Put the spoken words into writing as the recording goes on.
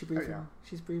She breathing? Oh, yeah.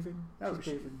 She's breathing? Oh,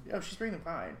 she's breathing. She's breathing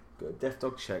fine. Good. Deaf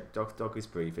dog check. Dog is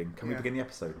breathing. Can we begin the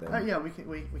episode then? Oh, yeah, we can.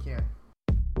 We can.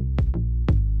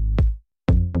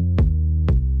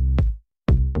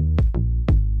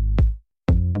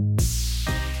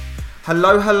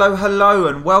 Hello,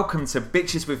 and welcome to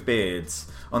Bitches with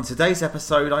Beards. On today's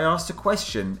episode, I asked a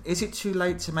question. Is it too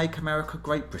late to make America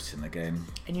Great Britain again?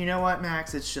 And you know what,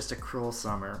 Max? It's just a cruel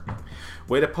summer.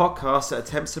 We're the podcast that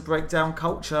attempts to break down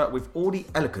culture with all the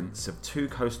elegance of two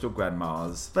coastal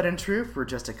grandmas. But in truth, we're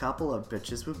just a couple of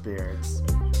bitches with beards.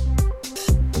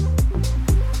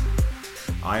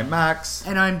 I'm Max.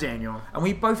 And I'm Daniel. And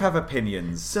we both have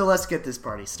opinions. So let's get this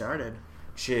party started.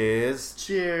 Cheers.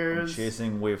 Cheers. I'm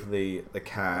cheersing with the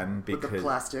can because with the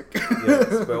plastic.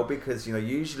 Yes, well, because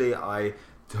usually I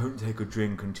don't take a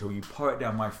drink until you pour it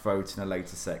down my throat in a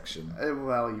later section.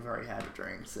 Well, you've already had a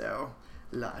drink, so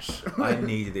lush. I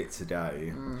needed it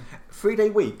today.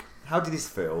 3-day week. How did this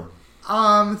feel?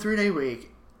 3-day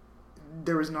week.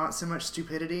 There was not so much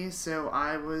stupidity, so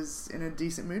I was in a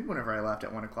decent mood whenever I left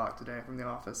at 1 o'clock today from the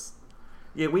office.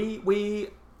 Yeah,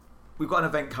 We've got an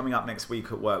event coming up next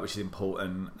week at work, which is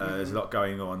important. There's a lot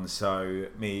going on, so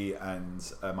me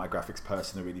and my graphics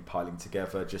person are really piling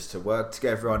together just to work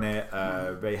together on it.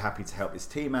 Very happy to help this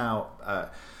team out.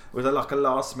 It was like a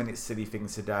last-minute silly thing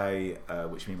today,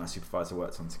 which me and my supervisor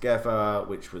worked on together,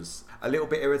 which was a little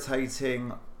bit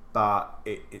irritating, but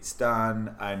it's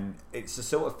done, and it's the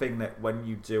sort of thing that when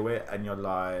you do it and you're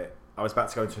like... I was about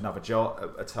to go into another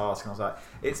job, a task, and I was like,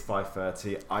 it's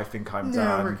 5:30, I think I'm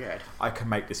done. No, we're good. I can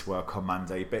make this work on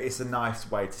Monday. But it's a nice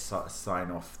way to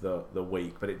sign off the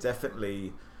week. But it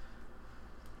definitely,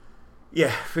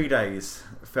 3 days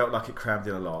felt like it crammed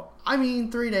in a lot. I mean,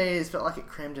 3 days felt like it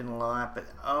crammed in a lot, but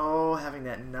having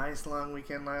that nice long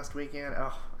weekend last weekend,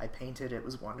 I painted, it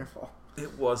was wonderful.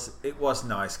 It was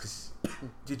nice, because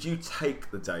did you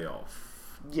take the day off?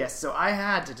 Yes, so I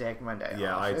had to take Monday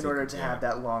off in order to have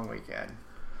that long weekend.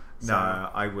 So, no,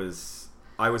 I was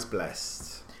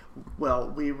blessed. Well,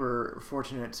 we were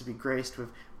fortunate to be graced with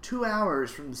 2 hours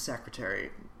from the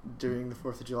secretary during the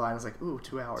 4th of July. And I was like, ooh,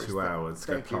 2 hours. 2 hours,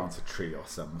 go plant a tree or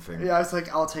something. Yeah, I was like,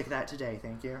 I'll take that today,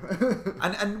 thank you.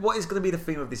 and what is going to be the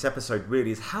theme of this episode really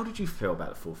is, how did you feel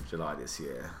about the 4th of July this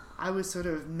year? I was sort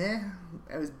of meh.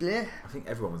 I was bleh. I think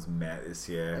everyone was meh this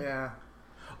year. Yeah.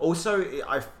 Also,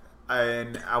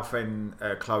 And our friend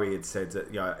Chloe had said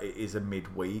that it is a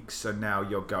midweek, so now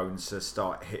you're going to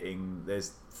start hitting.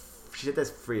 She said there's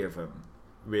 3 of them,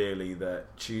 really. The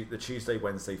Tuesday,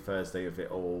 Wednesday, Thursday of it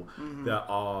all that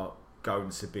are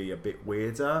going to be a bit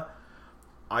weirder.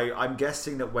 I'm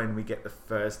guessing that when we get the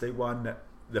Thursday one,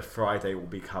 the Friday will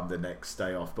become the next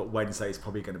day off, but Wednesday is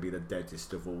probably going to be the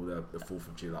deadest of all the 4th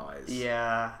of Julys.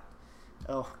 Yeah.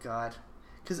 Oh God.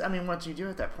 Because, I mean, what do you do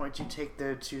at that point? Do you take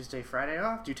the Tuesday, Friday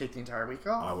off? Do you take the entire week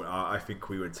off? I think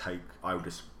we would take... I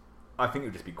think it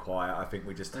would just be quiet. I think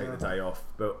we just take the day off.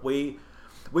 But we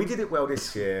did it well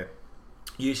this year.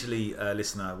 Usually,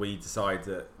 listener, we decide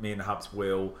that me and the Hubs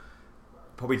will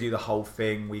probably do the whole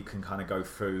thing. We can kind of go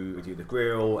through, we do the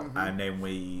grill, and then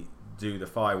we do the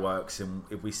fireworks. And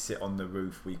if we sit on the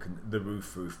roof, we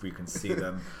can see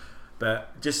them.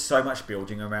 But just so much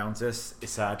building around us.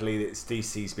 Sadly,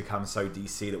 DC's become so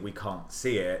DC that we can't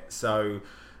see it. So,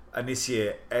 and this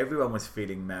year, everyone was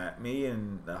feeling that. Me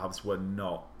and the Hubs were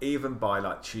not. Even by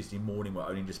like Tuesday morning, we're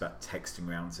only just about texting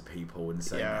around to people and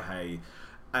saying, hey.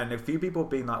 And a few people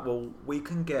have been like, well, we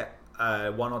can get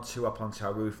 1 or 2 up onto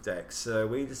our roof deck. So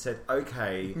we just said,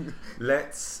 okay,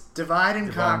 let's divide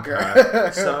and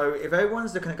conquer. So if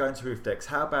everyone's looking at going to roof decks,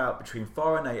 how about between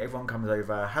 4 and 8, everyone comes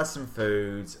over, has some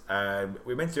food.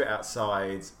 We meant to do it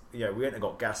outside. We went and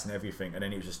got gas and everything, and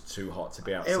then it was just too hot to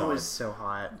be outside. It was so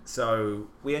hot. So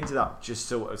we ended up just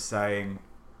sort of saying,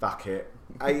 fuck it.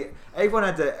 Everyone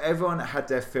had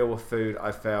their fill of food,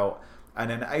 I felt. And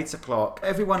then at 8 o'clock,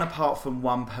 everyone apart from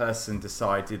one person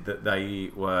decided that they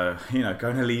were,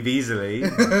 going to leave easily.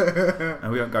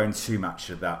 And we weren't going too much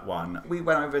of that one. We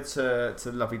went over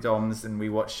to Lovely Dom's and we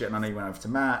watched it. And I know you went over to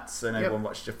Matt's and everyone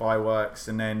watched the fireworks.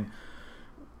 And then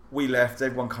we left.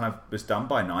 Everyone kind of was done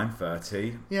by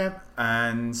 9:30. Yeah.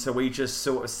 And so we just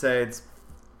sort of said,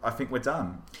 I think we're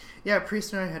done. Yeah,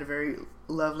 Priest and I had a very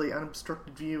lovely,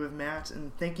 unobstructed view of Matt.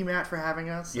 And thank you, Matt, for having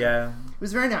us. Yeah. It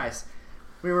was very nice.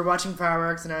 We were watching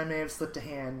fireworks, and I may have slipped a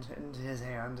hand into his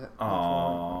hand.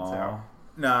 Aww.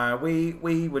 No,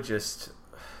 we were just...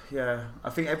 Yeah.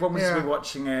 I think everyone was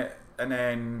watching it, and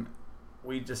then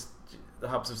we just... the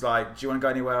Hubs was like, do you want to go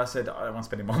anywhere? I said, I don't want to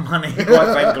spend any more money,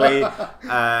 quite frankly.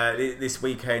 This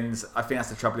weekend, I think that's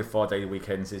the trouble with 4-day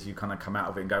weekends, is you kind of come out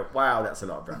of it and go, wow, that's a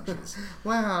lot of brunches.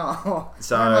 Wow.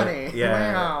 So, my money.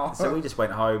 Yeah. Wow. So we just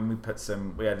went home,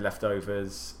 we had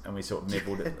leftovers, and we sort of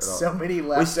nibbled it. So many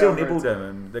leftovers. We still nibbled them,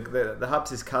 and the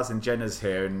Hubs' cousin Jenna's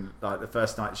here, and like the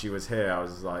first night she was here, I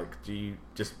was like, do you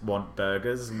just want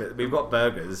burgers? We've got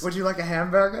burgers. Would you like a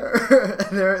hamburger?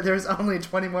 There's only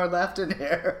 20 more left in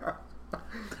here.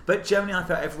 But generally, I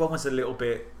felt everyone was a little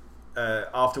bit,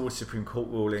 after all the Supreme Court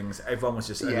rulings, everyone was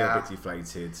just a little bit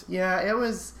deflated. Yeah, it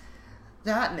was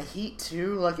that and the heat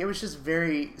too. Like, it was just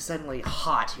very suddenly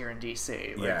hot here in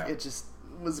DC. Like, it just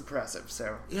was oppressive.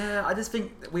 So yeah, I just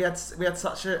think we had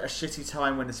such a shitty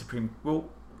time when the Supreme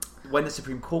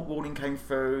Court ruling came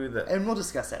through. And we'll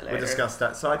discuss that later. We'll discuss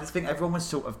that. So I just think everyone was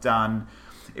sort of done.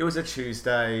 It was a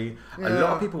Tuesday. Yeah. A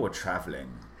lot of people were travelling.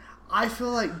 I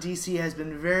feel like DC has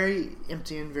been very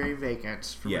empty and very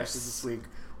vacant for most of this week.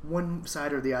 One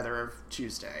side or the other of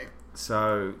Tuesday.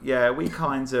 So, yeah, we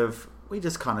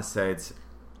just kind of said,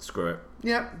 screw it.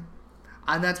 Yep.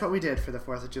 And that's what we did for the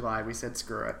 4th of July. We said,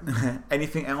 screw it.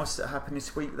 Anything else that happened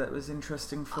this week that was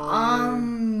interesting for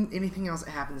you? Anything else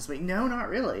that happened this week? No, not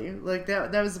really. Like,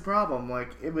 that was the problem. Like,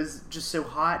 it was just so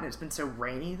hot and it's been so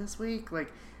rainy this week.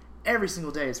 Like, every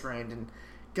single day it's rained, and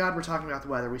God, we're talking about the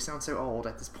weather. We sound so old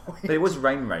at this point. But it was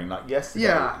rain. Like yesterday.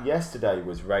 Yeah. Yesterday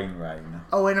was rain.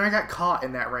 Oh, and I got caught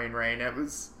in that rain. It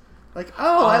was like,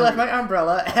 I left my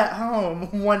umbrella at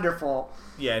home. Wonderful.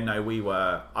 Yeah, no,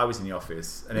 I was in the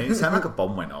office, and it sounded like a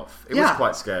bomb went off. It was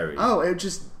quite scary. Oh,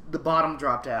 the bottom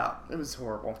dropped out. It was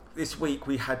horrible. This week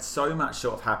we had so much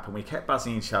sort of happen. We kept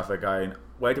buzzing each other going,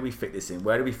 where do we fit this in?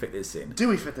 Where do we fit this in? Do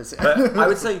we fit this in? But I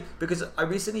would say, because I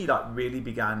recently really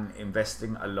began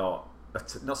investing a lot,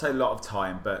 not say a lot of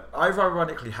time, but I've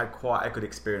ironically had quite a good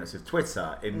experience with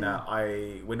Twitter in that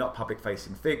we're not public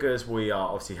facing figures. We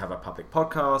obviously have a public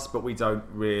podcast, but we don't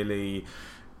really,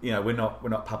 we're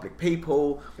not public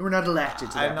people. We're not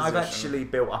elected to that And I've actually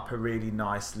built up a really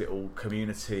nice little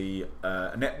community,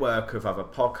 a network of other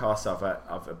podcasts, other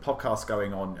podcasts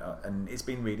going on, and it's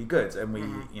been really good. And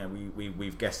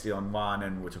we've guested on one,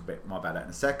 and we'll talk a bit more about that in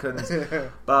a second.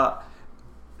 But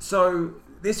so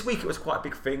this week it was quite a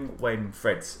big thing when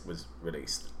Freds was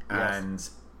released, and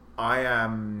I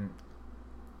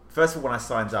first of all, when I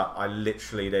signed up, I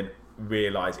literally then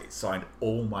realised it signed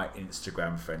all my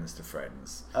Instagram friends to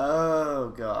friends. Oh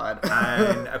God!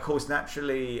 And of course,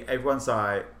 naturally, everyone's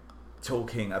like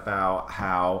talking about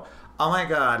how, oh my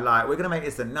God, like, we're gonna make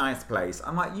this a nice place.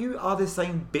 I'm like, you are the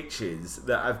same bitches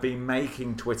that have been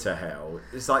making Twitter hell.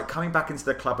 It's like coming back into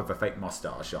the club with a fake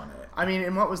mustache on it. I mean,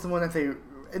 and what was the one that they're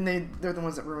the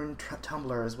ones that ruined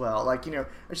Tumblr as well. Like,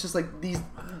 it's just like these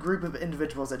group of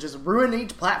individuals that just ruin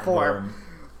each platform.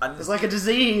 And it's like a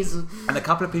disease. And a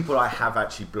couple of people I have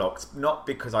actually blocked, not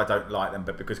because I don't like them,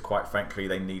 but because, quite frankly,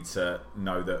 they need to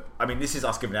know that. I mean, this is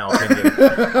us giving our opinion,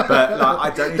 but I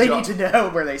don't. They need to know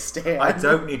where they stand. I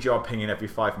don't need your opinion every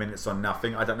 5 minutes on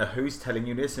nothing. I don't know who's telling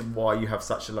you this and why you have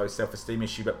such a low self-esteem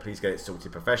issue, but please get it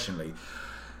sorted professionally.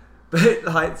 But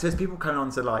so there's people coming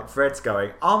on to Freds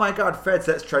going, oh my God, Freds,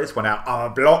 let's try this one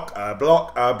out. Block.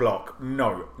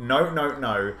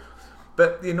 No.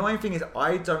 But the annoying thing is,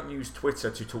 I don't use Twitter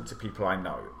to talk to people I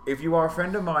know. If you are a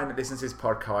friend of mine that listens to this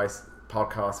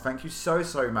podcast, thank you so,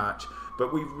 so much.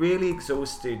 But we've really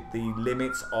exhausted the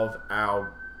limits of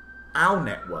our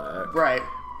network. Right.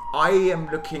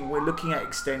 We're looking at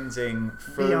extending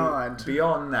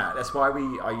beyond that. That's why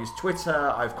I use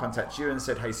Twitter. I've contacted you and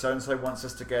said, hey, so-and-so wants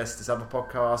us to guest this other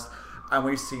podcast. And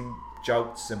we've seen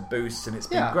jolts and boosts, and it's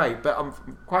been great. But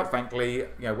quite frankly,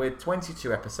 we're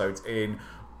 22 episodes in.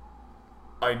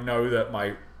 I know that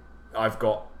I've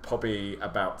got probably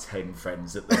about 10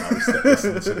 friends at the most that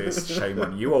listen to this. Shame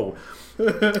on you all.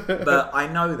 But I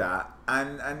know that.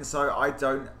 And so I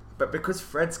don't... But because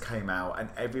Freds came out and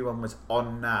everyone was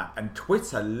on that, and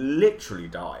Twitter literally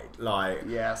died.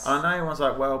 Yes. I know everyone's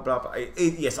like, well, blah, blah.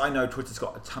 Yes, I know Twitter's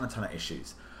got a ton of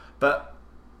issues. But...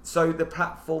 So the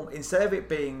platform, instead of it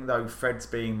being, Freds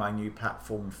being my new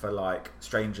platform for,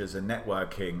 strangers and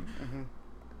networking... Mm-hmm.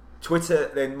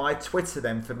 My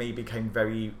Twitter for me became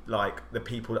very the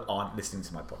people that aren't listening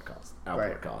to my podcast,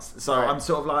 podcast. So I'm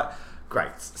sort of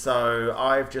great. So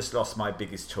I've just lost my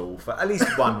biggest tool for at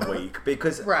least 1 week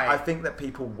because I think that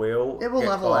people will. It will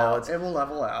level out. It will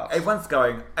level out. Everyone's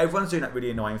doing that really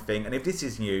annoying thing. And if this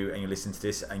is new and you listen to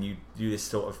this and you do this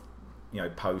sort of,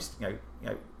 post,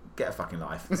 get a fucking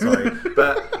life. Sorry.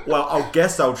 But, well, I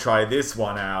guess I'll try this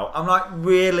one out. I'm like,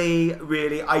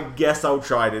 really? I guess I'll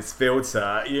try this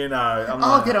filter, you know.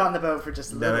 I'll get on the boat for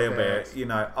just a little bit. You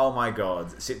know, oh my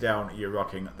God, sit down, you're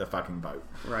rocking the fucking boat.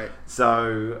 Right.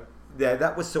 So, yeah,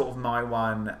 that was sort of my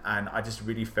one, and I just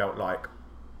really felt like,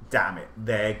 damn it,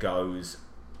 there goes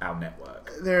our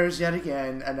network. There's yet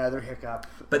again another hiccup.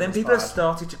 But then people have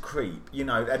started to creep, you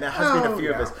know, and there has been a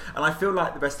few of us, and I feel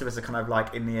like the rest of us are kind of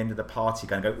like in the end of the party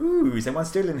going to go, ooh, is anyone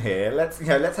still in here? Let's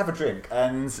have a drink.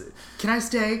 And can I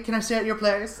stay? Can I stay at your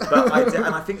place? But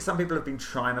and I think some people have been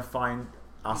trying to find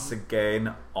us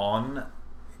again on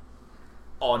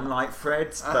like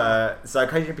threads, so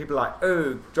occasionally people are like,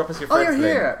 oh, drop us your threads link.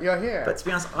 You're here. But to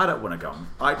be honest, I don't want to go on.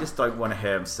 I just don't want to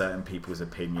hear certain people's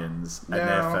opinions and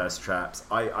their first traps.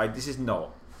 This is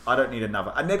not. I don't need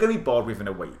another. And they're going to be bored within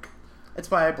a week. It's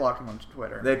why I blocked them on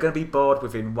Twitter. They're going to be bored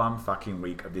within one fucking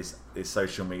week of this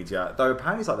social media. Though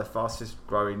apparently it's like the fastest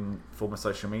growing form of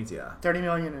social media. 30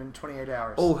 million in 28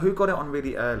 hours. Oh, who got it on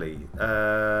really early?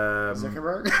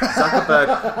 Zuckerberg?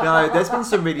 No, there's been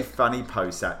some really funny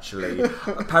posts actually.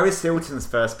 Paris Hilton's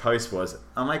first post was,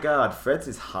 oh my God, Threads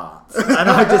is hot. And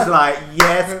I'm just like,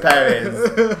 yes,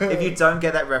 Paris. If you don't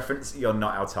get that reference, you're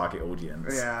not our target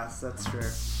audience. Yes, that's true.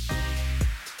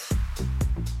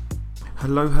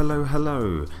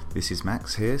 Hello. This is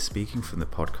Max here, speaking from the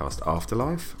podcast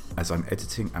Afterlife. As I'm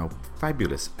editing our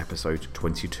fabulous episode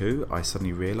 22, I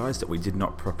suddenly realised that we did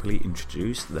not properly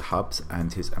introduce the Hubs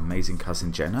and his amazing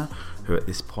cousin Jenna, who at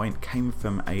this point came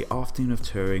from an afternoon of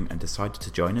touring and decided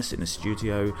to join us in the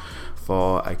studio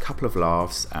for a couple of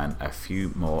laughs and a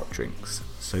few more drinks.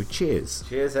 So cheers.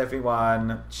 Cheers,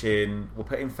 everyone. Chin. We'll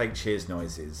put in fake cheers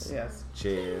noises. Yes.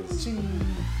 Cheers. Cheers.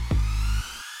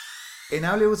 In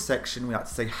our little section, we like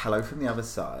to say hello from the other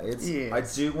side. Yes. I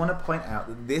do want to point out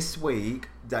that this week,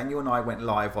 Daniel and I went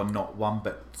live on not one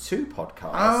but two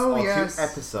podcasts. Yes. 2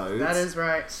 episodes. That is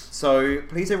right. So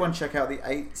please everyone check out the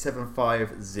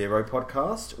 8750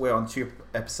 podcast. We're on 2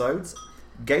 episodes.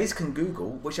 Gays Can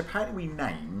Google, which apparently we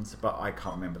named, but I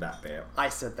can't remember that bit. I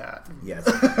said that. Yes.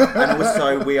 And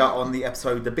also we are on the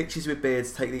episode The Bitches with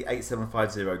Beards Take the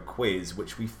 8750 quiz,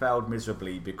 which we failed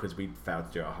miserably because we failed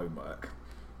to do our homework.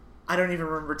 I don't even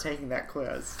remember taking that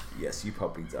quiz. Yes, you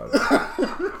probably don't.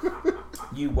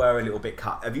 You were a little bit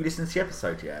cut. Have you listened to the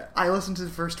episode yet? I listened to the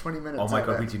first 20 minutes. Oh my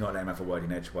God, we do not let him have a word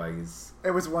in edgeways.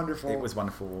 It was wonderful. It was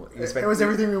wonderful. It was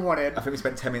everything we wanted. I think we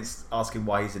spent 10 minutes asking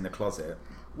why he's in the closet.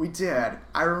 We did.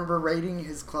 I remember rating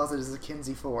his closet as a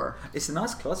Kinsey 4. It's a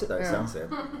nice closet though, it sounds it.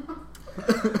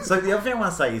 So the other thing I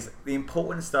want to say is the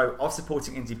importance though of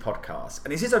supporting indie podcasts,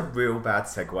 and this is a real bad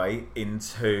segue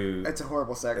into... It's a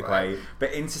horrible segue.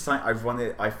 But into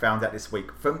something I found out this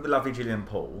week from the lovely Gillian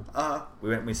Paul.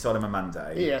 We saw them on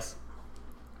Monday. Yes.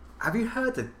 Have you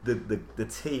heard the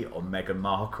tea on Meghan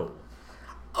Markle?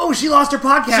 Oh, she lost her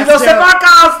podcast. She lost her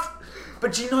podcast!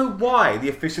 But do you know why the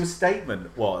official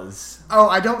statement was? Oh,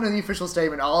 I don't know the official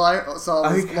statement. All I saw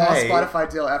was lost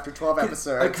Spotify deal after 12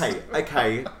 episodes.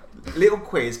 Okay. Little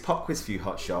quiz, pop quiz for you,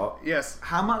 hotshot. Yes.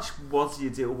 How much was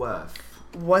your deal worth?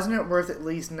 Wasn't it worth at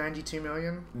least 92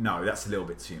 million? No, that's a little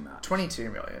bit too much.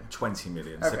 22 million. 20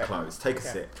 million, so close. Take a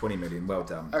sip. 20 million, well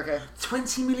done. Okay.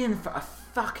 20 million for a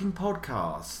fucking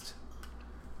podcast.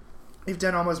 You've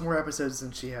done almost more episodes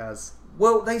than she has.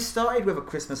 Well, they started with a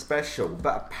Christmas special,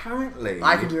 but apparently...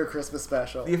 I can do a Christmas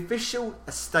special. The official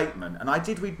statement, and I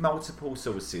did read multiple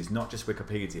sources, not just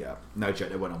Wikipedia. No joke,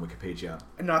 they weren't on Wikipedia.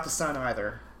 And not the Sun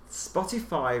either.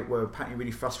 Spotify were apparently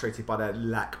really frustrated by their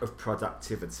lack of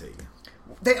productivity.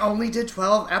 They only did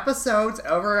 12 episodes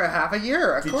over half a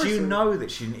year. Did you know that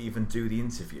she didn't even do the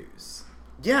interviews?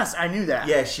 Yes, I knew that.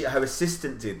 Yeah, her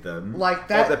assistant did them. Like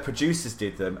that. Or the producers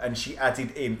did them, and she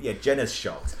added in. Yeah, Jenna's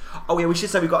shot. Oh yeah, we should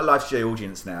say we've got a live studio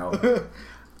audience now.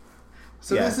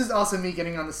 So this is also me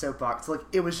getting on the soapbox. Like,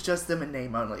 it was just them in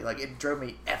name only. Like, it drove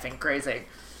me effing crazy.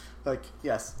 Like,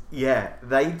 yes. Yeah,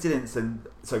 they didn't.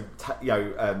 So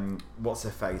what's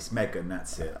her face? Meghan,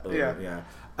 that's it.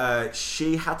 Yeah.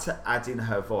 She had to add in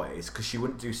her voice because she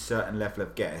wouldn't do certain level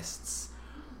of guests.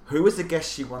 Who was the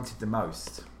guest she wanted the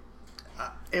most?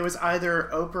 It was either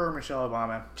Oprah or Michelle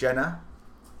Obama. Jenna?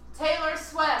 Taylor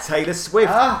Swift. Taylor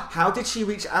Swift. How did she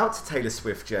reach out to Taylor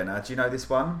Swift, Jenna? Do you know this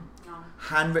one? No.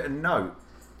 Handwritten note.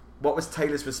 What was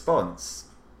Taylor's response?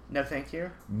 No, thank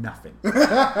you. Nothing.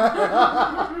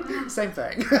 Same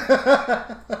thing.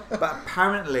 But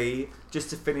apparently,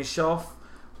 just to finish off,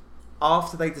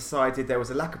 after they decided there was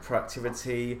a lack of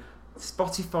productivity,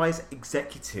 Spotify's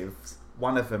executives,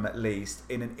 one of them at least,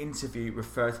 in an interview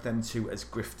referred to them as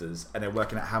grifters, and they're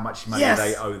working out how much money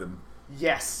they owe them.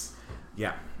 Yes.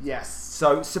 Yeah. Yes.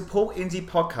 So support indie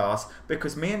podcasts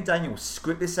because me and Daniel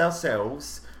script this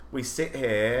ourselves. We sit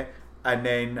here and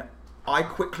then I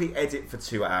quickly edit for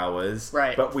 2 hours.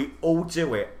 Right. But we all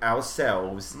do it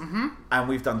ourselves. Mm-hmm. And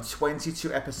we've done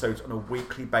 22 episodes on a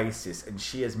weekly basis. And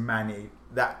she has managed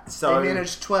that. So They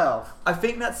managed 12. I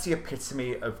think that's the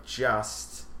epitome of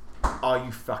just, are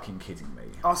you fucking kidding me?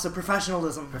 Also,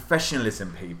 professionalism.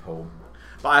 Professionalism, people.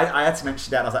 But I had to mention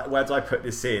that. I was like, where do I put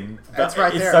this in? But That's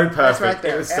right it's there. so perfect. That's right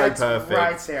there. It was so It's perfect.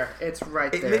 right there. It's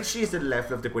right It there. literally is the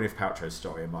level of the Gwyneth Paltrow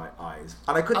story in my eyes.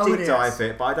 And I could Oh, deep it dive is.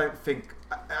 it, but I don't think...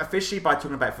 Officially, by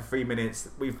talking about it for 3 minutes,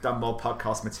 we've done more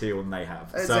podcast material than they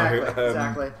have. Exactly. So,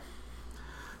 Exactly.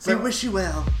 so- We wish you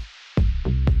well.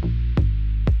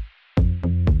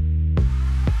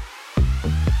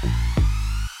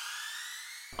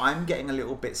 I'm getting a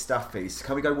little bit stuffy. So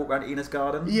can we go walk around Ina's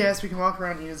garden? Yes, we can walk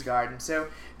around Ina's garden. So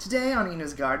today on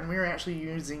Ina's garden, we are actually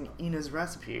using Ina's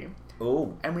recipe,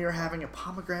 Oh, and we are having a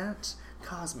pomegranate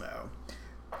Cosmo.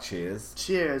 cheers.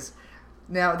 Cheers.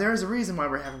 Now, there is a reason why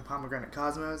we're having pomegranate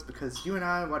Cosmos, because you and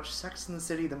I watched Sex and the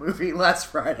City, the movie, last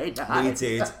Friday night. We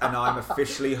did, and I'm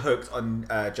officially hooked on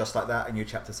Just Like That, a new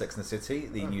chapter of Sex and the City,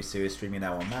 the new series streaming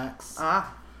now on Max.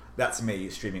 Ah, That's me,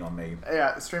 streaming on me.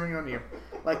 yeah, streaming on you.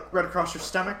 Like, right across your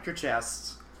stomach, your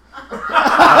chest.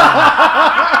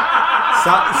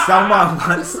 Someone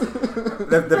once...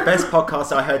 The best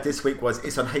podcast I heard this week was,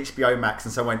 it's on HBO Max,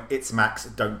 and someone went, it's Max,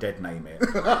 don't dead name it.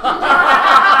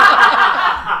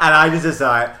 And I was just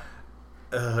like,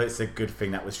 oh, it's a good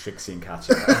thing that was Trixie and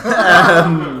Katya.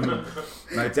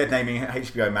 No, dead naming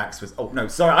HBO Max was... Oh, no,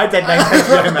 sorry, I dead named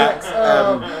HBO Max.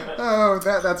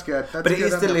 That's good. That's But it good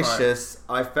is on their part. delicious.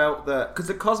 I felt that... Because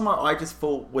the Cosmo, I just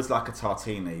thought was like a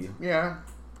tartini. Yeah.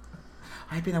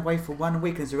 I've been away for 1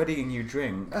 week and there's already a new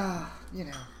drink. You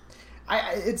know.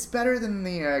 It's better than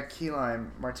the key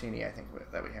lime martini, I think,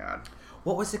 that we had.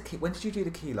 What was the key... When did you do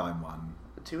the key lime one?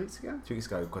 2 weeks ago? 2 weeks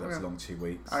ago, because that was a Yeah. long 2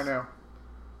 weeks. I know.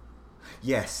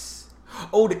 Yes.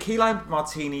 Oh, the key lime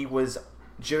martini was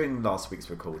during last week's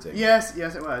recording. Yes,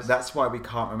 it was. That's why we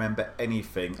can't remember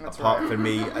anything That's apart right. from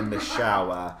me and the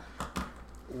shower.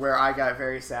 Where I got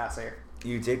very sassy.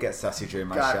 You did get sassy during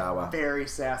my Got shower. very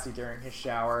sassy during his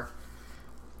shower.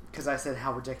 Because I said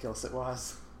how ridiculous it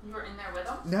was. You were in there with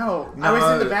him? No, No. I was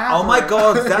in the bathroom. Oh my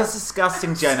god, that's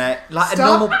disgusting, Janet. Like a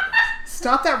Stop. normal...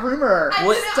 Stop that rumor. I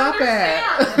What- didn't Stop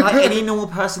understand. it. Like any normal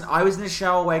person, I was in the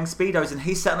shower wearing Speedos and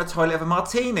he sat on the toilet with a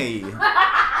martini.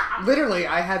 Literally,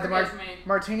 I had the Forgive me.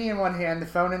 martini in one hand, the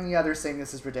phone in the other, saying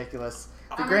this is ridiculous.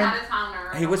 The I'm grand. an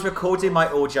out-of-towner. He was recording my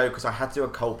audio because I had to do a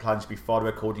cold plunge before the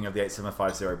recording of the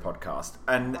 8750 podcast.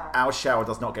 And our shower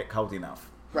does not get cold enough.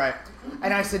 Right.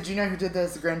 And I said, do you know who did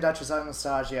this? The Grand Duchess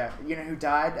Anastasia. You know who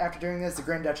died after doing this? The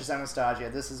Grand Duchess Anastasia.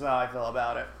 This is how I feel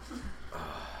about it.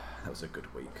 That was a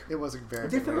good week. It was a very I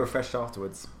good did feel week. refreshed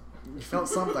afterwards. You felt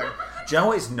something. Do you know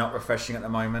what is not refreshing at the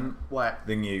moment? What?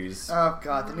 The news. Oh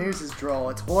god, the news is droll.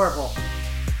 It's horrible.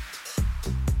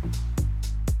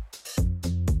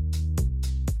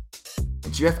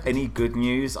 Do you have any good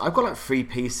news? I've got like 3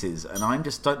 pieces and I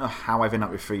just don't know how I've ended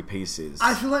up with 3 pieces.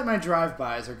 I feel like my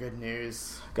drive-bys are good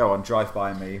news. Go on, drive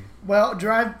by me. Well,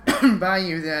 drive by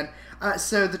you then.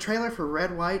 So the trailer for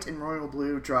Red, White, and Royal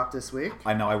Blue dropped this week.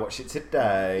 I know I watched it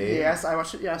today. Yes, I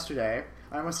watched it yesterday.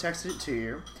 I almost texted it to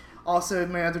you. Also,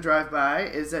 my other drive-by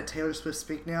is that Taylor Swift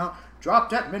Speak Now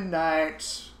dropped at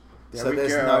midnight. There So we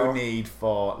there's go. no need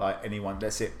for like anyone.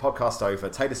 That's it. Podcast over.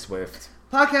 Taylor Swift.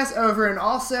 Podcast over, and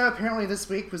also apparently this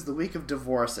week was the week of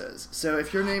divorces. So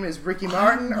if your name is Ricky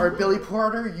Martin or Billy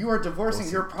Porter, you are divorcing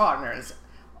your partners,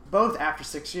 both after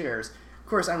 6 years. Of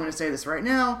course, I'm going to say this right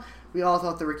now. We all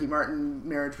thought the Ricky Martin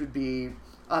marriage would be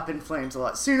up in flames a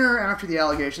lot sooner after the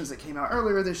allegations that came out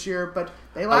earlier this year, but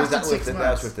they lasted 6 months.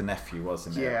 That was with the nephew,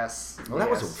 wasn't it? Yes. Well, that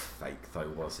was all yes. fake, though,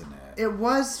 wasn't it? It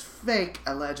was fake,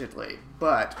 allegedly,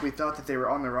 but we thought that they were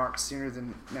on the rocks sooner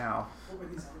than now.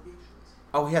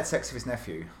 Oh, he had sex with his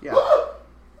nephew. Yeah.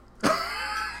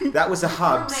 That was a For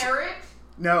hug. marriage?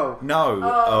 No.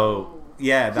 Oh.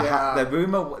 Yeah, Yeah. the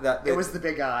rumor that It was the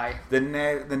big eye. the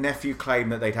nephew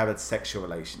claimed that they'd had a sexual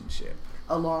relationship.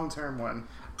 A long-term one.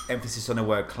 Emphasis on the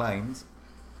word claimed.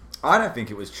 I don't think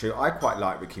it was true. I quite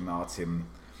like Ricky Martin.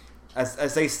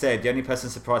 As they said, the only person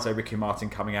surprised by Ricky Martin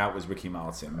coming out was Ricky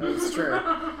Martin. It's true.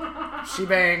 She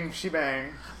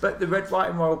bang. But the Red, White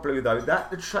and Royal Blue, though,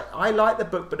 I like the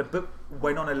book, but the book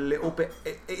went on a little bit.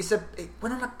 It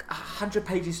went on like 100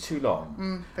 pages too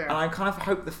long, Fair. and I kind of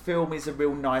hope the film is a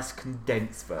real nice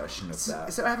condensed version of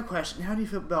that. So I have a question. How do you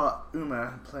feel about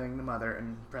Uma playing the mother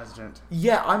and president?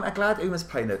 Yeah, I'm glad Uma's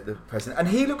playing the president, and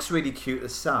he looks really cute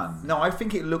as son. No, I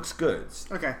think it looks good.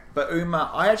 Okay. But Uma,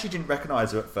 I actually didn't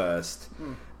recognise her at first.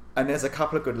 And there's a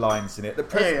couple of good lines in it.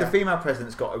 The female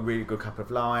president's got a really good couple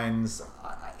of lines.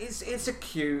 It's a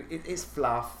cute. It's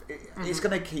fluff. It's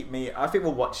going to keep me. I think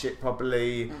we'll watch it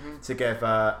probably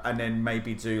together, and then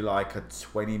maybe do like a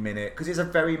 20-minute, because it's a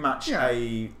very much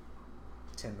a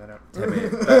 10-minute.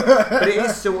 10-minute. But it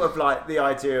is sort of like the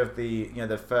idea of the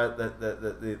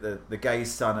gay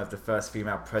son of the first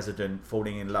female president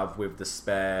falling in love with the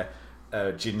spare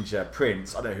ginger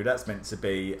prince. I don't know who that's meant to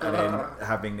be, and then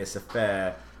having this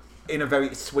affair. In a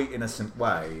very sweet, innocent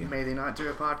way. May they not do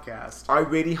a podcast? I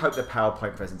really hope the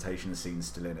PowerPoint presentation scene's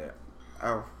still in it.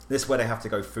 Oh. This is where they have to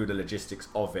go through the logistics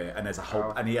of it, and there's a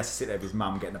whole, and he has to sit there with his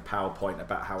mum getting a PowerPoint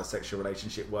about how a sexual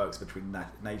relationship works between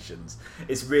nations.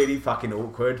 It's really fucking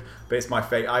awkward, but it's my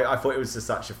favourite. I thought it was just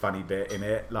such a funny bit in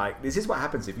it. Like, this is what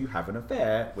happens if you have an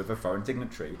affair with a foreign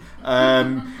dignitary,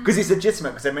 because it's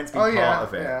legitimate, because they're meant to be part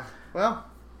of it. Yeah. Well,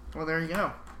 there you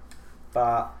go.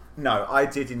 But no, I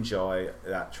did enjoy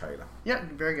that trailer. Yeah,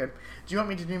 very good. Do you want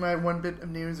me to do my one bit of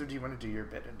news, or do you want to do your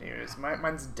bit of news?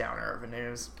 Mine's downer of a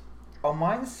news. Oh,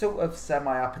 mine's sort of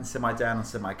semi-up and semi-down and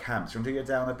semi-camp. Do you want to do your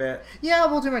down a bit? Yeah,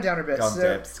 we'll do my downer bit. Go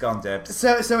on, Debs.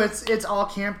 So it's all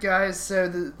camp, guys. So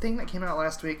the thing that came out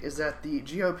last week is that the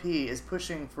GOP is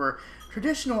pushing for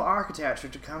traditional architecture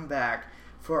to come back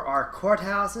for our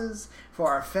courthouses,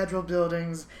 for our federal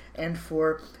buildings, and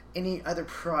for any other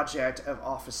project of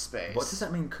office space. What does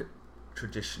that mean,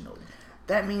 traditional?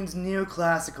 That means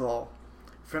neoclassical,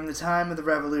 from the time of the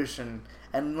revolution.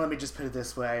 And let me just put it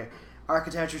this way.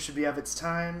 Architecture should be of its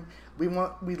time. We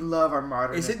love our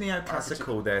modern. Is it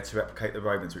neoclassical there to replicate the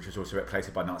Romans, which was also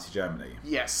replicated by Nazi Germany?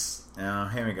 Yes. Oh,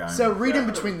 here we go. So read in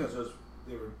between because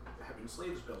they were having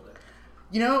slaves build it.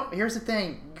 You know, here's the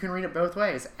thing. You can read it both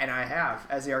ways. And I have,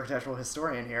 as the architectural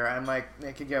historian here. I'm like,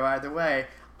 it could go either way.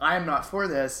 I'm not for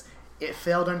this. It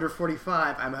failed under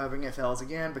 45. I'm hoping it fails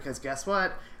again, because guess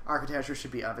what? Architecture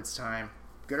should be of its time.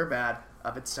 Good or bad,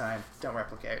 of its time. Don't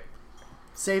replicate.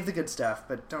 Save the good stuff,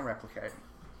 but don't replicate.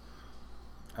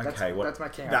 Okay, that's my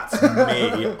camp. That's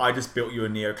me. I just built you a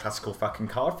neoclassical fucking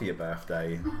card for your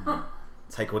birthday.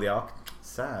 Take all the arc.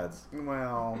 Sad.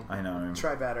 Well, I know.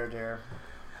 Try better, dear.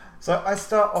 So I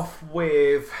start off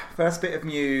with first bit of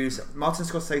news. Martin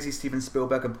Scorsese, Steven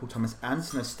Spielberg, and Paul Thomas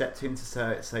Anderson have stepped in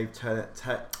to save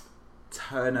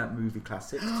Turner movie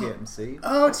classic TMC.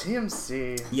 Oh,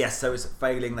 TMC. Yes, so it's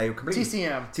failing. They were completely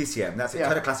TCM. That's it.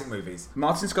 Turner Classic Movies.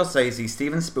 Martin Scorsese,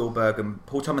 Steven Spielberg, and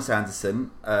Paul Thomas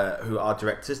Anderson, who are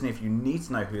directors. And if you need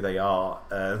to know who they are,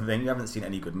 then you haven't seen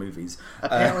any good movies.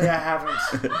 Apparently, I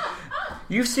haven't.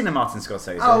 You've seen a Martin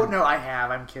Scorsese. Oh no, I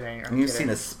have. I'm kidding. You've seen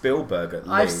a Spielberg at least.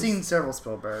 I've seen several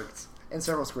Spielbergs and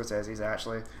several Scorseses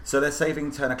actually. So they're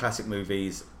saving Turner Classic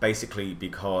Movies basically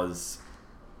because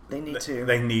they need to.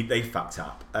 They fucked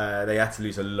up. They had to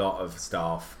lose a lot of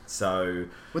staff. So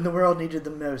when the world needed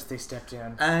them most, they stepped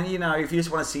in. And you know, if you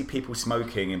just want to see people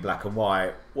smoking in black and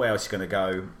white, where else are you going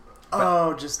to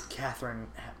go? Just Katharine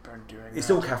Hepburn doing it.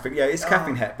 It's all Katharine. Yeah, it's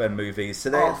Katharine Hepburn movies. So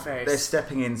they're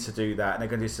stepping in to do that, and they're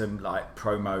going to do some like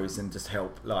promos and just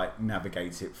help like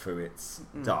navigate it through its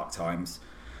dark times.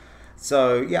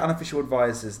 So yeah, unofficial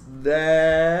advisors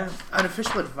there.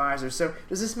 Unofficial advisors. So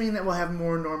does this mean that we'll have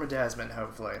more Norma Desmond?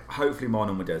 Hopefully more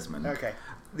Norma Desmond. Okay.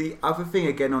 The other thing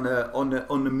again on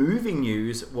the movie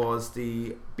news was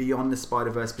the Beyond the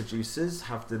Spider-Verse producers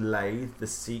have delayed the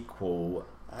sequel.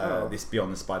 This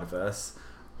Beyond the Spider-Verse,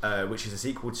 which is a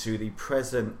sequel to The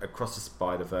Present Across the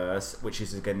Spider-Verse, which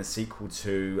is again the sequel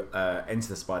to Enter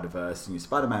the Spider-Verse, the new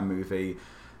Spider-Man movie,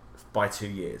 by 2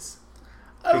 years.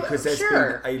 Because there's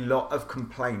been a lot of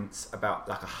complaints about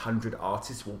like 100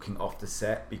 artists walking off the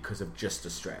set because of just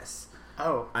the stress.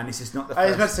 Oh. And this is not the first... I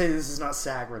was about to say this is not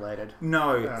SAG related.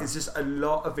 No, it's just a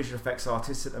lot of visual effects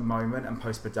artists at the moment and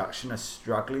post-production are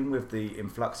struggling with the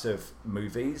influx of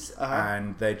movies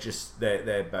and they're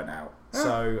burnt out.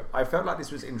 So I felt like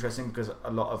this was interesting because a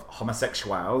lot of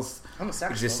homosexuals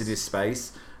existed in this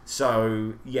space.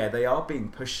 So yeah, they are being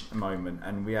pushed at the moment,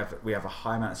 and we have a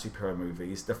high amount of superhero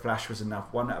movies. The Flash was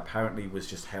enough. One that apparently was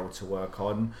just hell to work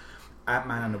on.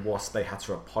 Ant-Man and the Wasp, they had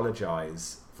to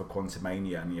apologise for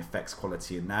Quantumania and the effects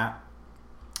quality in that.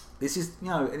 this is,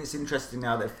 and it's interesting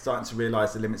now that they're starting to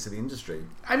realise the limits of the industry.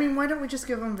 I mean, why don't we just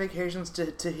give them vacations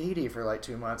to Tahiti for like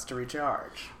 2 months to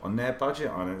recharge? On their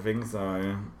budget, I don't think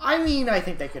so. I mean, I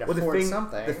think they could afford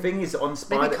something. The thing is, on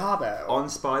Maybe Cabo. on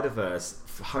Spider-Verse,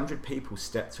 100 people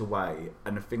stepped away,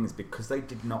 and the thing is, because they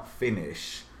did not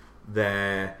finish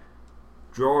their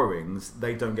drawings,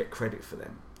 they don't get credit for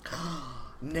them.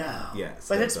 No. Yeah,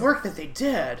 but it's work that they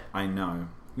did. I know.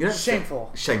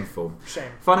 Shameful. Shameful. Shame.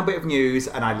 Final bit of news,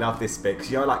 and I love this bit,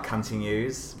 because I like cunty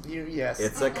news. Yes.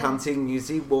 It's a cunty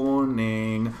newsy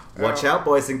warning. Watch out,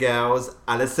 boys and girls.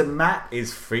 Alison Mack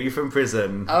is free from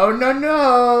prison. Oh,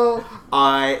 no.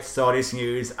 I saw this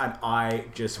news, and I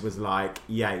just was like,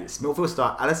 yay. Smallville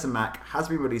star Alison Mack has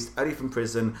been released early from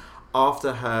prison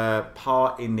after her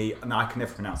part in the... No, I can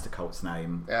never pronounce the cult's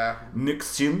name. Yeah.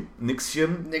 Nixium.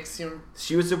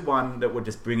 She was the one that would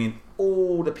just bring in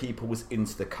all the peoples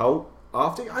into the cult.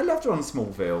 I loved her on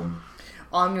Smallville.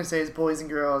 All I'm going to say is, boys and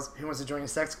girls, who wants to join a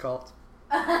sex cult?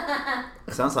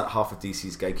 It sounds like half of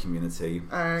DC's gay community.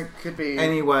 Could be.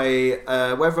 Anyway,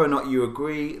 whether or not you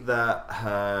agree that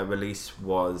her release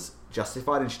was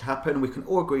justified and should happen, we can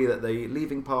all agree that the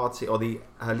leaving party, or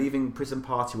her leaving prison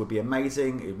party, would be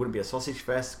amazing. It wouldn't be a sausage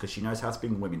fest, because she knows how to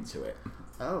bring women to it.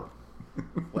 Oh.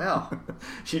 Well.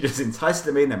 She just enticed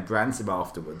them in and brands them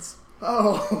afterwards.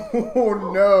 Oh,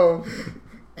 no.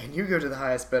 And you go to the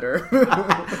highest bidder.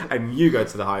 And you go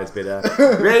to the highest bidder.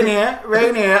 Rainier,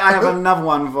 I have another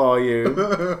one for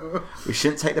you. We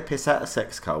shouldn't take the piss out of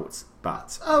sex cults,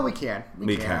 but... Oh, we can.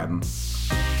 We can.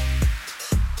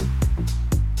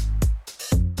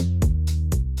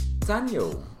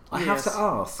 Daniel, I have to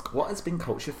ask, what has been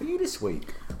culture for you this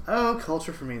week? Oh,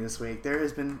 culture for me this week. There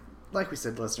has been, like we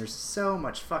said, listeners, so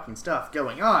much fucking stuff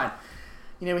going on.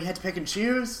 We had to pick and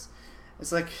choose.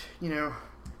 It's like,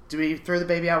 do we throw the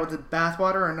baby out with the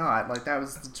bathwater or not? Like, that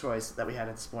was the choice that we had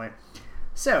at this point.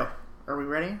 So, are we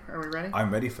ready? I'm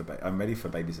ready for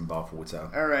babies in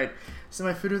bathwater. All right. So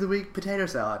my food of the week, potato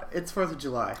salad. It's 4th of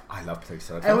July. I love potato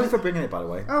salad. Thank you for bringing it, by the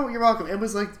way. Oh, you're welcome. It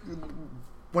was like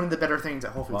one of the better things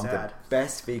that Whole Foods had. One of the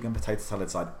best vegan potato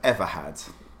salads I'd ever had.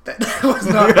 That was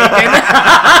not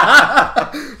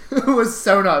vegan. It was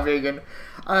so not vegan.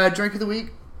 Drink of the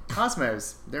week,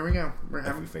 Cosmos. There we go. We're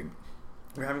having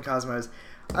Cosmos.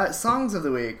 Songs of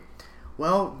the week.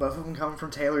 Well, both of them come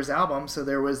from Taylor's album, so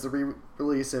there was the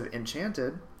re-release of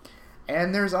Enchanted,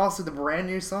 and there's also the brand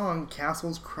new song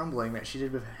Castles Crumbling that she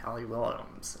did with Hallie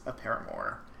Williams of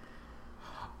Paramore.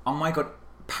 Oh my god,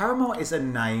 Paramore is a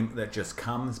name that just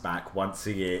comes back once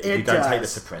a year if you don't take the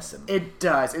suppressant. It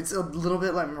does. It's a little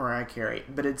bit like Mariah Carey,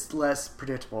 but it's less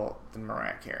predictable than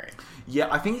Mariah Carey. Yeah,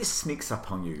 I think it sneaks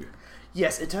up on you.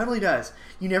 Yes, it totally does.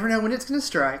 You never know when it's going to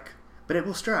strike, but it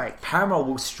will strike. Paramore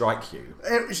will strike you.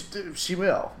 She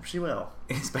will.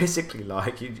 It's basically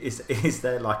like, is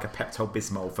there like a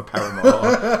Pepto-Bismol for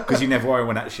Paramore? Because you never worry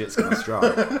when that shit's going to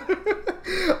strike.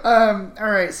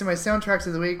 Alright, so my soundtracks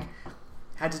of the week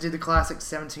had to do the classic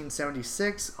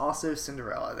 1776, also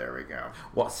Cinderella. There we go.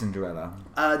 What's Cinderella?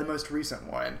 The most recent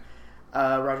one.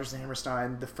 Rodgers and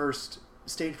Hammerstein, the first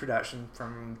stage production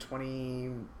from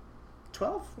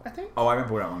 2012, I think. Oh, I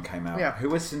remember when that one came out. Yeah. Who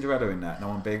was Cinderella in that? No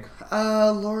one big?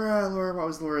 Laura, what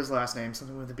was Laura's last name?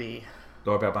 Something with a B.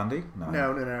 Laura Bell Bundy? No,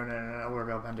 Laura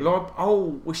Bell Bundy.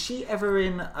 Was she ever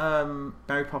in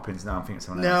Mary Poppins? No, I'm thinking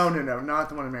someone else. No, not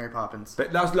the one in Mary Poppins.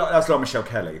 But that's Laura Michelle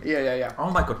Kelly. Yeah. Oh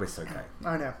my god, we're so gay.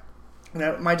 I know.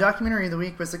 No, my documentary of the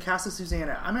week was The Cast of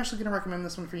Susanna. I'm actually going to recommend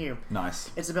this one for you. Nice.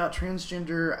 It's about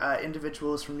transgender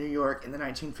individuals from New York in the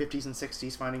 1950s and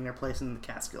 60s finding their place in the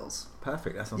Catskills.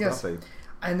 Perfect, that sounds lovely.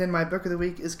 And then my book of the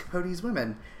week is Capote's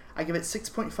Women. I give it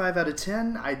 6.5 out of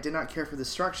 10. I did not care for the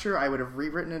structure. I would have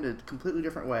rewritten it a completely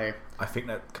different way. I think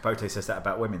that Capote says that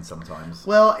about women sometimes.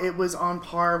 Well, it was on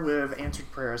par with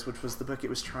Answered Prayers, which was the book it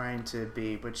was trying to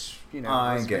be, which,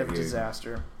 was a bit of a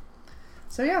disaster.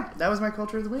 So yeah, that was my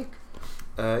culture of the week.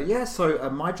 So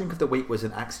my drink of the week was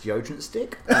an Axe deodorant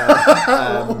stick.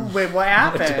 Wait, what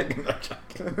happened?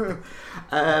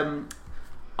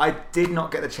 I did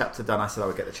not get the chapter done. I said I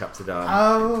would get the chapter done.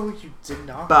 Oh, you did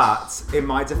not? But, in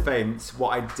my defence, what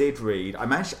I did read, I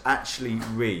managed to actually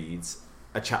read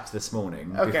a chapter this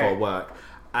morning before work,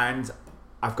 and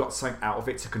I've got something out of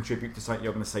it to contribute to something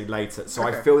you're going to say later. So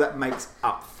I feel that makes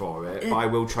up for it, but I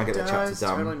will try and get the chapter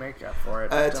done. Totally make up for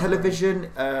it. Television,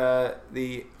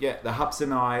 the Hubs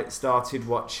and I started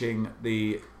watching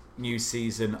the new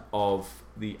season of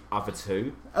The Other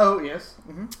Two. Oh, yes.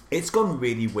 Mm-hmm. It's gone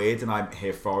really weird and I'm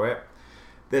here for it.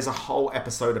 There's a whole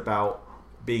episode about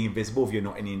being invisible if you're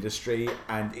not in the industry,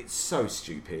 and it's so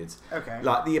stupid. Okay.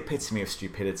 Like the epitome of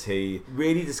stupidity.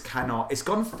 Really just cannot. It's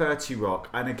gone 30 Rock,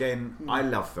 and again, I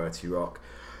love 30 Rock.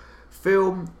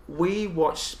 Film, we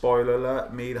watched, spoiler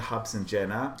alert, me, the Hubs and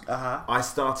Jenna. I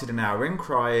started an hour in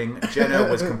crying. Jenna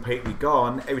was completely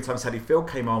gone. Every time Sally Field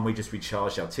came on, we just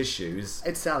recharged our tissues.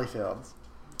 It's Sally Fields.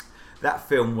 That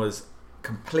film was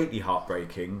completely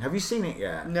heartbreaking. Have you seen it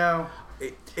yet? No.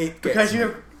 It gets me.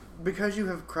 Because you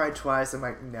have cried twice, I'm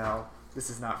like, no, this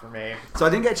is not for me. So I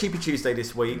didn't get Cheapy Tuesday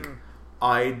this week.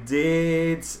 I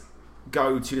did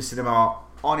go to the cinema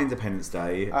on Independence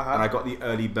Day, and I got the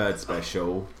early bird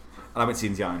special, and I went to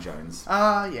Indiana Jones.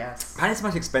 Yes. Apparently it's the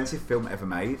most expensive film ever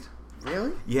made.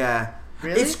 Really? Yeah.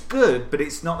 Really? It's good, but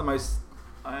it's not the most...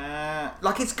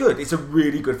 it's good. It's a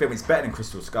really good film. It's better than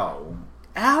Crystal Skull.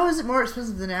 How is it more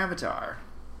expensive than Avatar?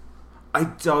 I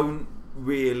don't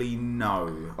really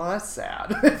know. Well, that's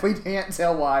sad. If we can't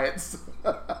tell why it's...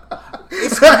 But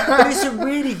it's a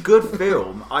really good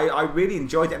film. I really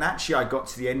enjoyed it, and actually I got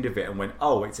to the end of it and went,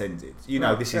 oh, it's ended.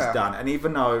 This is done. And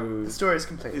even though... The story's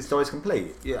complete. The story's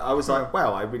complete. Yeah, I was like,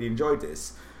 wow, I really enjoyed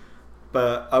this.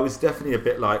 But I was definitely a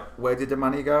bit like, where did the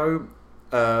money go?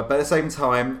 But at the same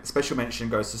time, special mention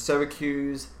goes to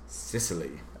Syracuse,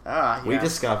 Sicily. Yes. We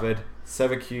discovered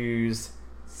Syracuse,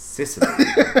 Sicily.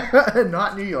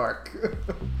 Not New York.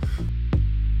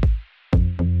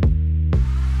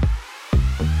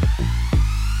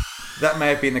 That may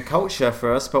have been the culture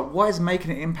for us, but what is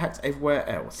making an impact everywhere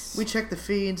else? We check the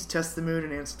feeds, test the mood,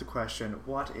 and answer the question,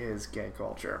 what is gay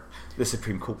culture? The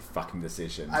Supreme Court fucking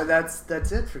decision. That's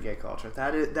it for gay culture.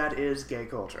 That is gay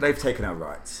culture. They've taken our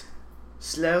rights.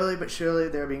 Slowly but surely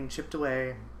they're being chipped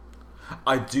away.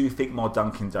 I do think more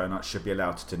Dunkin' Donuts should be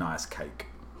allowed to deny us cake.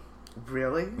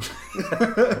 Really?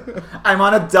 I'm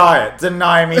on a diet.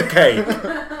 Deny me cake.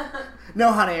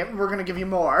 No, honey, we're going to give you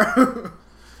more.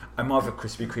 I'm more of a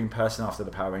Krispy Kreme person after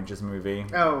the Power Rangers movie.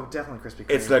 Oh, definitely Krispy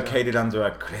Kreme. It's located under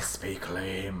a Krispy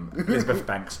Kreme. Elizabeth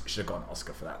Banks should have got an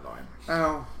Oscar for that line.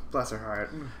 Oh, bless her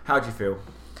heart. How'd you feel?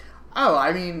 Oh,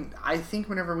 I mean, I think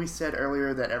whenever we said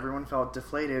earlier that everyone felt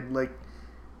deflated,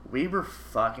 we were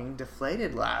fucking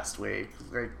deflated last week.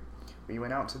 We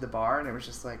went out to the bar and it was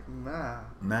just like, Nah.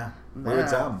 We were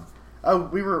done. Oh,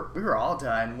 we were all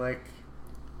done.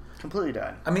 Completely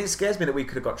done. I mean, it scares me that we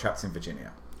could have got trapped in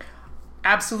Virginia.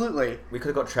 Absolutely. We could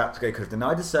have got trapped. They could have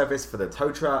denied the service for the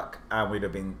tow truck, and we'd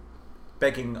have been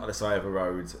begging on the side of a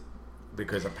road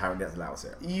because apparently that allows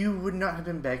it. You would not have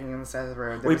been begging on the side of the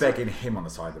road. We're begging him on the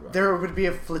side of the road. There would be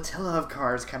a flotilla of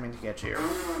cars coming to get you.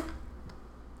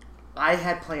 I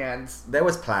had plans. There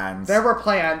was plans. There were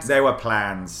plans. There were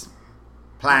plans.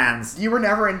 Plans. You were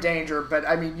never in danger, but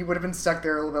I mean, you would have been stuck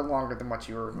there a little bit longer than what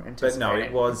you were anticipating. But no,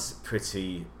 it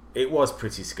was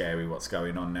pretty scary what's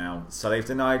going on now. So they've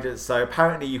denied it. So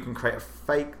apparently you can create a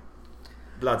fake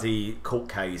bloody court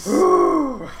case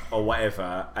or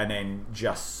whatever, and then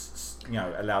just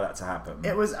allow that to happen.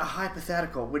 It was a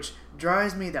hypothetical, which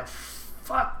drives me the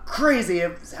fuck crazy.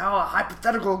 It's how a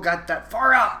hypothetical got that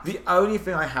far out. The only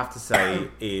thing I have to say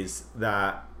is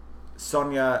that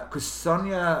Sonia,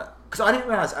 because I didn't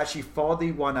realise actually for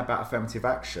the one about affirmative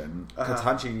action,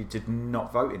 Katanji did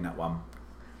not vote in that one.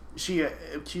 She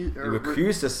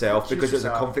accused herself because it was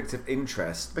a conflict of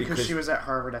interest. Because she was at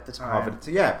Harvard at the time. Harvard,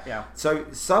 yeah. So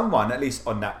someone, at least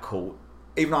on that court,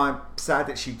 even though I'm sad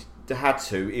that she had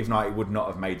to, even though it would not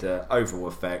have made an overall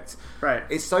effect. Right.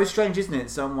 It's so strange, isn't it?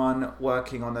 Someone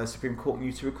working on the Supreme Court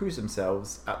knew to recuse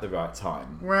themselves at the right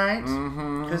time. Right.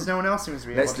 Because no one else seems to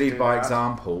be able to do that. Let's lead by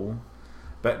example.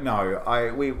 But no,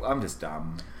 I'm just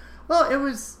dumb. Well, it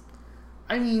was...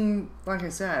 I mean, like I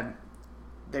said,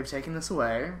 they've taken this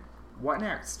away. What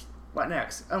next? What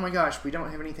next? Oh my gosh, we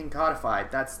don't have anything codified.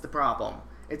 That's the problem.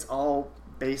 It's all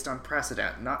based on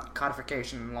precedent, not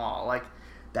codification in law.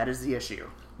 That is the issue.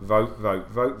 Vote, vote,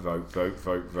 vote, vote, vote,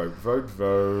 vote, vote, vote,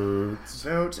 vote.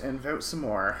 Vote and vote some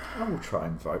more. I will try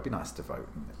and vote. It'd be nice to vote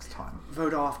next time.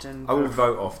 Vote often. I will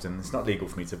vote often. It's not legal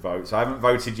for me to vote, so I haven't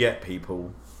voted yet,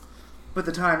 people. But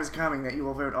the time is coming that you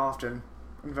will vote often.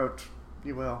 And vote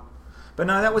you will. But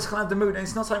no, that was kind of the mood. And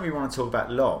it's not something we want to talk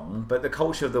about long, but the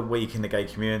culture of the week in the gay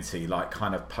community,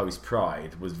 kind of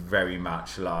post-Pride, was very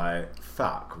much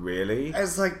fuck, really?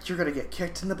 It's you're going to get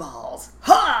kicked in the balls.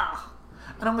 Ha!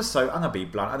 And I'm going to be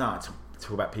blunt. I don't like to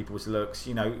talk about people's looks.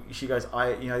 She goes,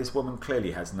 this woman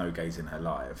clearly has no gays in her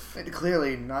life.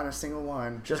 Clearly, not a single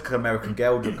one. Just because American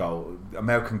Girl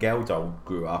doll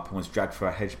grew up and was dragged for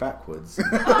a hedge backwards.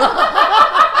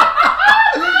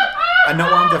 And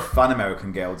not one of the fun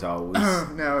American Girl dolls.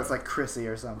 No, it's Chrissy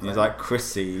or something. It's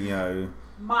Chrissy,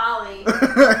 Molly.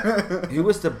 Who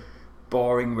was the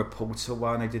boring reporter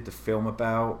one they did the film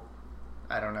about?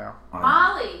 I don't know.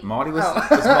 Molly. Molly was Oh.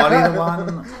 was Molly the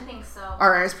one? I think so.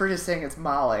 Our expert is saying it's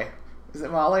Molly. Is it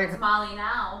Molly? It's Molly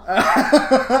now.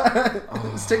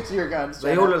 Stick to your guns.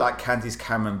 They Jenna. all look like Candice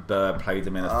Cameron Bure played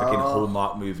them in a freaking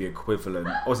Hallmark movie equivalent.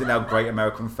 Or is it now Great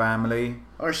American Family?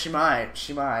 Or she might.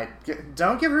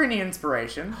 Don't give her any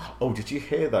inspiration. Oh, did you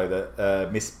hear though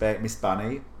that Miss Benny,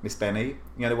 you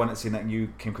know the one that's in that new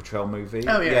Kim Cattrall movie?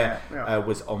 Oh, yeah.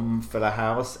 Was on Fuller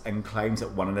House and claims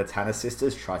that one of the Tanner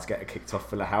sisters tried to get her kicked off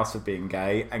Fuller House for being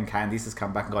gay, and Candice has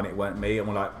come back and gone, it weren't me, and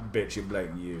we're like, bitch, you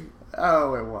blame you.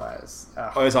 Oh, it was.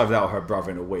 Oh, it was either that or her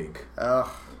brother in a wig. Ugh.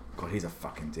 God, he's a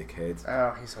fucking dickhead.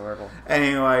 Oh, he's horrible.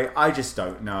 Anyway, I just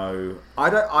don't know.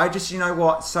 I just, you know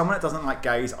what? Someone that doesn't like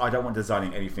gays, I don't want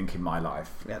designing anything in my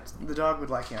life. Yeah, the dog would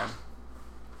like him.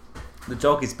 The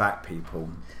dog is back, people.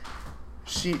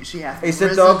 She has. It's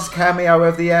the dog's cameo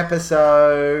of the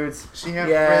episode. She has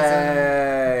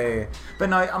Yay! But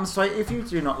no, I'm sorry, if you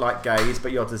do not like gays,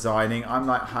 but you're designing, I'm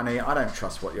like, honey, I don't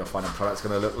trust what your final product's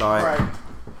going to look like. Right.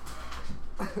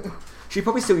 She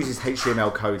probably still uses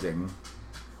HTML coding.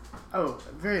 Oh,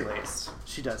 at very least,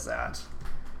 she does that.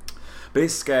 But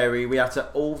it's scary. We have to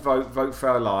all vote for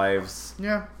our lives.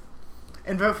 Yeah.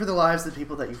 And vote for the lives of the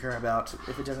people that you care about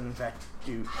if it doesn't affect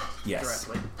you Yes.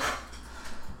 directly.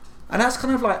 And that's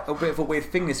kind of like a bit of a weird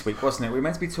thing this week, wasn't it? We were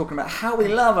meant to be talking about how we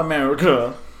love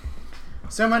America.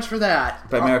 So much for that.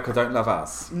 But America don't love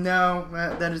us. No,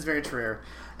 that is very true.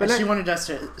 But And she wanted us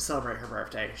to celebrate her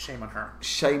birthday. Shame on her.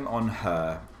 Shame on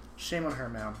her. Shame on her,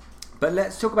 man. But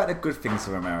let's talk about the good things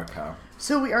of America.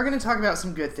 So we are going to talk about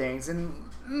some good things,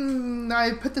 and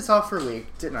I put this off for a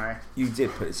week, didn't I? You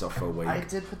did put this off for a week. I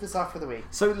did put this off for the week.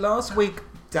 So last week,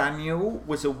 Daniel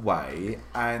was away,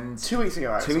 and 2 weeks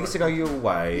ago. 2 weeks ago you were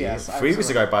away. Yes, I 3 was weeks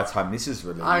away. ago by the time this is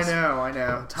released. I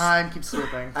know. Time keeps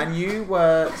slipping. And you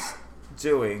were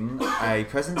doing a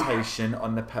presentation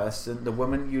on the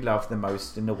woman you love the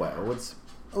most in the world.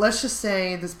 Let's just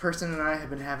say this person and I have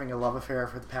been having a love affair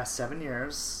for the past 7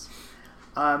 years.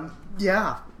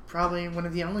 Yeah, probably one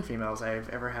of the only females I've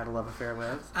ever had a love affair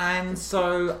with. And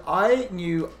so I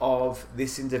knew of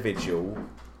this individual.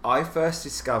 I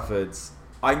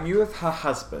knew of her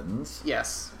husband,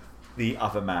 Yes, the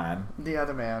other man, the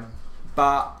other man.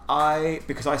 but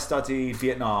because I studied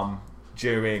Vietnam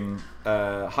during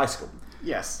high school.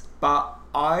 Yes. But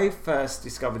I first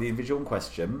discovered the individual in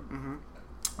question. Mm-hmm.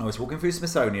 I was walking through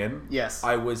Smithsonian. Yes.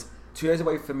 I was 2 days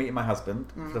away from meeting my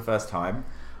husband for the first time.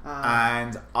 Ah.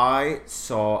 And I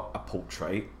saw a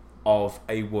portrait of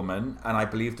a woman, and I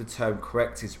believe the term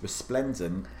correct is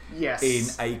resplendent, Yes. in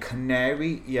a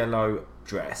canary yellow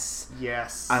dress.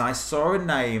 Yes. And I saw a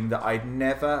name that I'd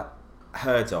never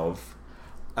heard of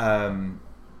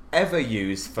ever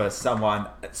used for someone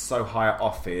at so high an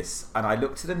office. And I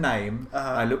looked at the name,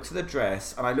 I looked at the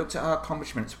dress, and I looked at her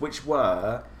accomplishments, which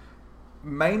were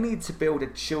mainly to build a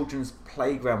children's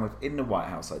playground within the White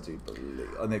House, I do believe,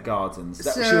 on the gardens.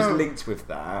 She was linked with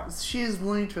that. She is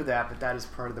linked with that, but that is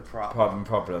part of the problem.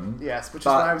 Problem. Yes, which is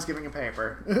But why I was giving a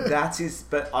paper.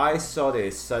 but I saw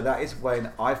this, so that is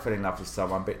when I fell in love with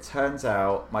someone. But it turns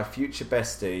out my future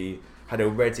bestie had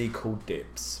already called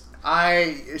dibs.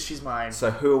 She's mine.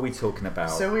 So who are we talking about?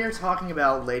 So we are talking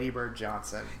about Lady Bird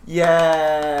Johnson. Yay!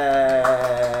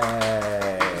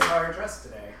 saw her dress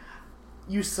today.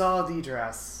 You saw the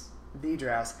dress. The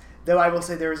dress. Though I will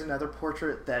say there is another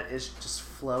portrait that is just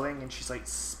flowing and she's like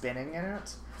spinning in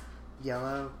it.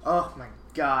 Yellow. Oh my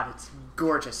god, it's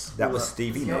gorgeous. That was Look.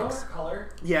 Stevie Yellow Nicks.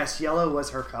 color. Yes, yellow was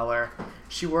her color.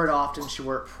 She wore it often, she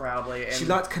wore it proudly. And She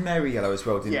liked canary yellow as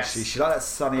well, didn't Yes. she? She liked that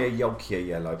sunnier, yolkier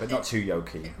yellow, but not too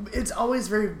yolky. it's always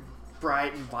very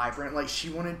bright and vibrant. Like, she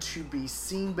wanted to be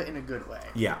seen, but in a good way.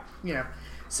 Yeah. You know.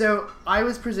 So, I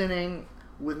was presenting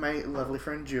with my lovely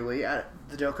friend Julie at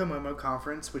the Docomomo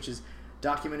conference, which is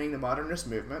documenting the modernist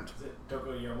movement. Is it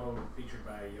Doko Yomo featured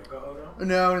by Yoko Ono?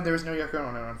 No, there was no Yoko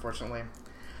Ono, unfortunately.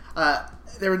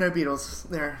 There were no Beatles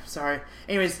there, sorry.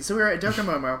 Anyways, so we were at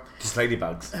Docomomo. Just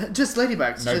ladybugs. Just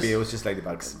ladybugs. No just, Beatles, just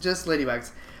ladybugs. Just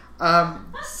ladybugs.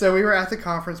 So we were at the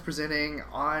conference presenting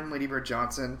on Lady Bird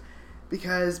Johnson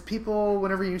because people,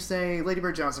 whenever you say Lady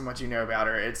Bird Johnson, what do you know about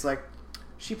her? It's like,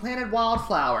 she planted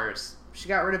wildflowers. She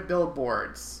got rid of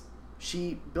billboards.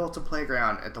 She built a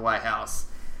playground at the White House.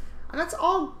 And that's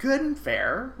all good and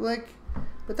fair,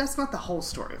 but that's not the whole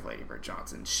story of Lady Bird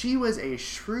Johnson. She was a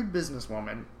shrewd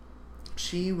businesswoman.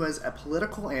 She was a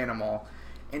political animal,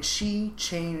 and she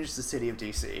changed the city of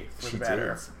DC for the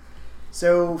better. Did.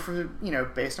 So,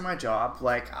 based on my job,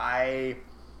 I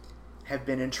have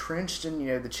been entrenched in,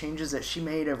 the changes that she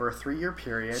made over a 3-year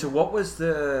period. So what was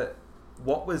the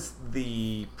what was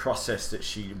the process that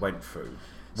she went through?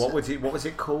 What was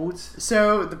it called?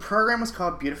 So the program was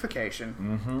called Beautification,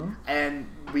 Mm-hmm. and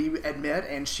we admit,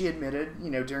 and she admitted,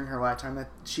 during her lifetime that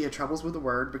she had troubles with the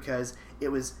word because it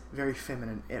was very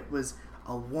feminine. It was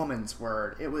a woman's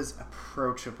word. It was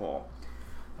approachable.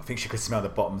 I think she could smell the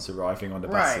bottoms arriving on the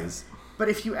Right. buses. But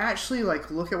if you actually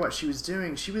look at what she was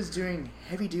doing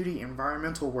heavy duty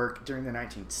environmental work during the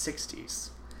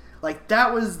 1960s.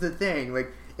 That was the thing.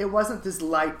 It wasn't this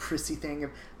light, prissy thing of,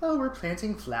 oh, we're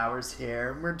planting flowers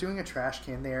here, and we're doing a trash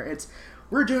can there.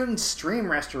 We're doing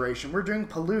stream restoration, we're doing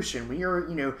pollution, we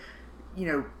are,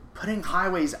 putting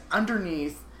highways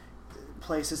underneath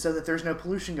places so that there's no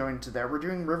pollution going to there. We're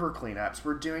doing river cleanups.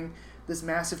 We're doing this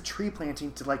massive tree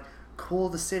planting to, cool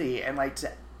the city and,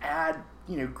 to add,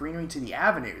 greenery to the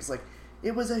avenues.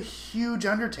 It was a huge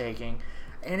undertaking,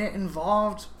 and it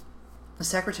involved the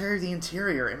Secretary of the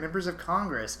Interior and members of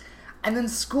Congress, and then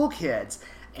school kids,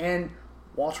 and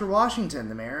Walter Washington,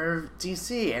 the mayor of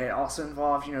D.C., and it also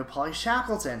involved, Polly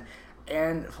Shackleton,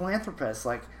 and philanthropists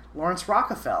like Lawrence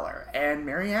Rockefeller and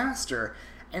Mary Astor.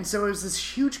 And so it was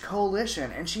this huge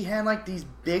coalition, and she had, these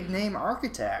big-name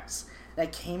architects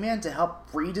that came in to help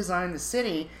redesign the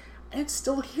city, and it's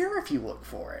still here if you look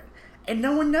for it. And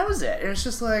no one knows it. And it's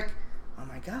just oh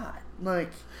my God.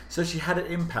 So she had an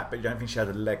impact, but you don't think she had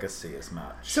a legacy as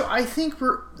much? So I think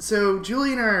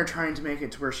Julie and I are trying to make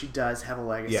it to where she does have a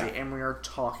legacy, and we are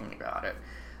talking about it.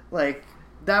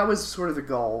 That was sort of the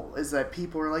goal, is that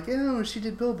people were oh, she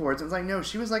did billboards. And it's no,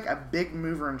 she was a big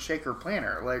mover and shaker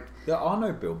planner. There are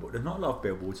no billboards. There's not a lot of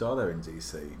billboards, are there, in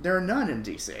DC? There are none in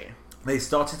DC. They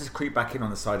started to creep back in on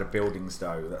the side of buildings,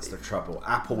 though. That's the trouble.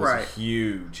 Apple was a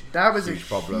huge, that was huge a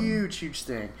problem. huge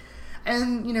thing.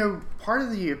 And, part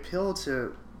of the appeal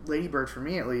to Lady Bird, for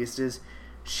me at least, is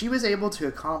she was able to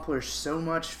accomplish so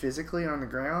much physically on the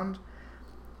ground,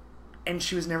 and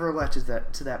she was never elected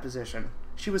to that position.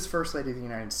 She was First Lady of the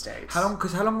United States. How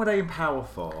long were they in power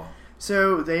for?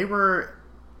 So they were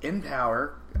in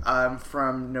power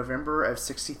from November of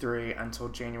 63 until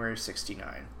January of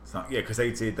 69. Because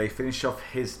they finished off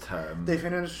his term. They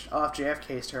finished off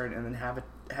JFK's term and then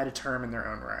had a term in their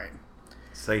own right.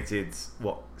 So they did,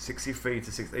 63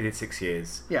 to 6... They did 6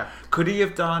 years. Yeah. Could he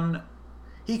have done...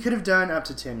 He could have done up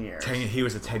to 10 years. He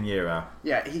was a 10-yearer.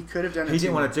 Yeah, he could have done He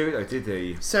didn't want to do it, though, did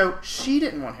he? So she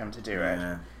didn't want him to do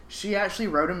Yeah. it. She actually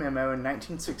wrote a memo in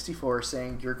 1964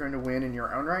 saying, you're going to win in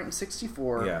your own right in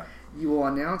 64. Yeah. You will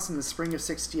announce in the spring of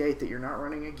 68 that you're not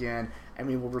running again, and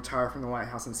we will retire from the White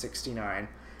House in 69.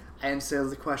 And so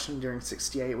the question during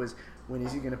 68 was, when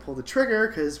is he going to pull the trigger?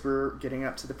 Because we're getting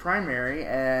up to the primary,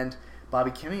 and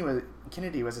Bobby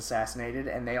Kennedy was assassinated,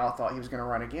 and they all thought he was going to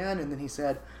run again, and then he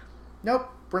said, nope,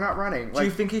 we're not running. Do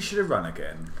you think he should have run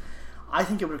again? I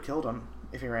think it would have killed him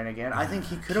if he ran again. I think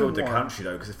he could have killed the won. country,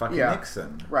 though, because of fucking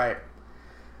Nixon. Right.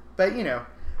 But,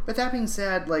 but that being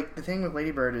said, the thing with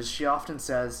Lady Bird is she often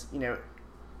says,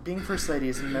 being First Lady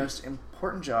is the most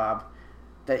important job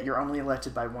that you're only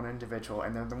elected by one individual,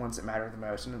 and they're the ones that matter the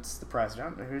most, and it's the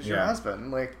president, who's your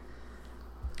husband.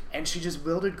 And she just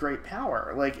wielded great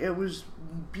power. It was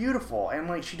beautiful,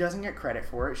 and she doesn't get credit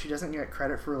for it. She doesn't get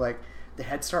credit for the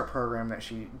Head Start program that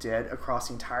she did across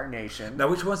the entire nation. Now,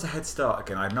 which one's the Head Start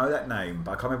again? I know that name,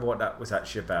 but I can't remember what that was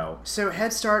actually about. So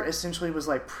Head Start essentially was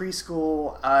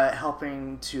preschool,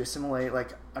 helping to assimilate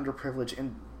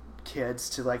underprivileged kids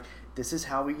to this is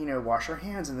how we wash our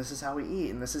hands, and this is how we eat,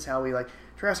 and this is how we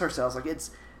dress ourselves.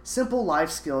 It's simple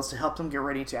life skills to help them get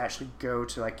ready to actually go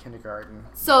to kindergarten.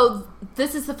 So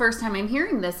this is the first time I'm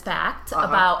hearing this fact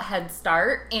about Head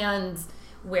Start and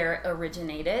where it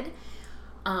originated.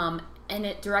 And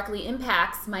it directly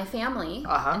impacts my family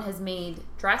and has made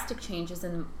drastic changes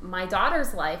in my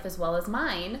daughter's life as well as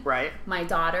mine. Right. My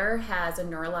daughter has a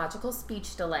neurological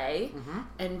speech delay,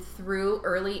 and through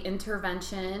early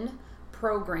intervention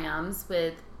programs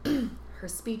with her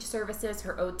speech services,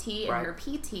 her OT, and her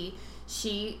PT,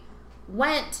 she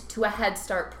went to a Head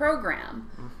Start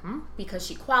program because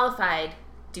she qualified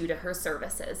due to her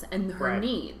services and her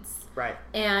needs. Right.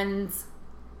 And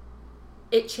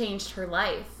it changed her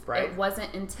life. Right. It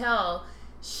wasn't until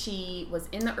she was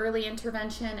in the early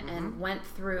intervention and went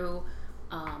through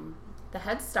the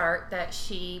Head Start that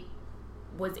she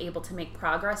was able to make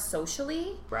progress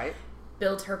socially. Right.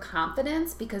 Build her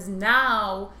confidence, because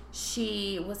now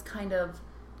she was kind of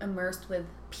immersed with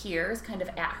peers kind of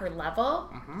at her level.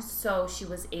 So she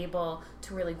was able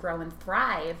to really grow and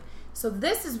thrive. So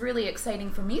this is really exciting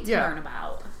for me to learn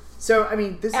about. So,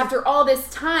 this after all this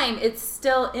time, it's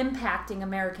still impacting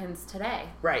Americans today.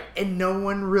 Right. And no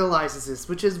one realizes this,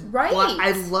 which is what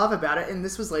I love about it. And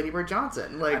this was Lady Bird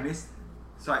Johnson.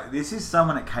 So this is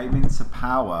someone that came into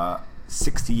power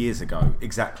 60 years ago,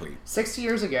 exactly. 60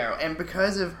 years ago, and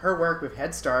because of her work with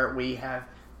Head Start, we have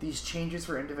these changes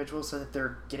for individuals so that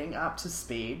they're getting up to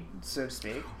speed, so to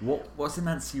speak. What was the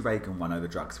Nancy Reagan one or the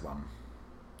drugs one?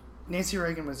 Nancy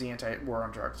Reagan was the anti-war on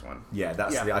drugs one. Yeah,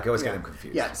 that's I always get them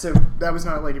confused. Yeah, so that was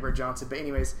not Lady Bird Johnson, but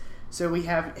anyways, so we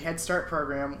have Head Start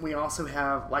program. We also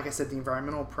have, like I said, the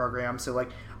environmental program. So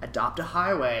like adopt a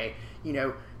highway,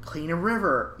 clean a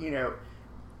river,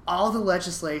 all the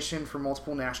legislation for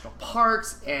multiple national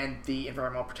parks and the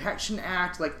Environmental Protection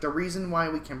Act. Like the reason why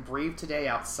we can breathe today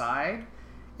outside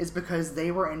is because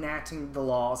they were enacting the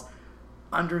laws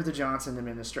under the Johnson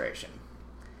administration.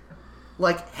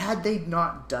 Like, had they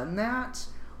not done that,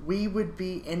 we would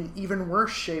be in even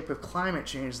worse shape with climate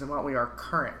change than what we are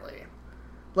currently.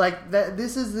 Like,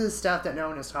 this is the stuff that no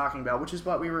one is talking about, which is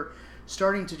what we were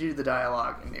starting to do the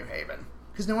dialogue in New Haven.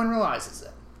 Because no one realizes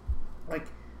it. Like,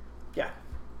 yeah.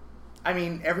 I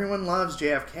mean, everyone loves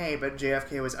JFK, but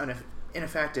JFK was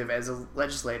ineffective as a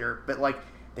legislator, but, like,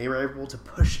 they were able to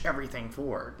push everything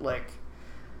forward. Like,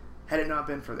 had it not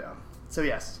been for them. So,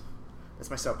 yes, that's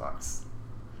my soapbox.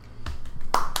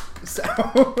 So.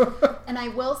 And I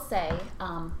will say,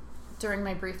 during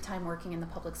my brief time working in the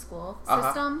public school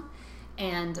system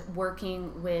and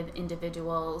working with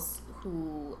individuals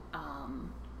who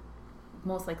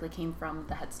most likely came from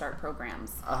the Head Start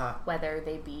programs, whether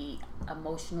they be have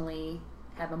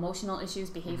emotional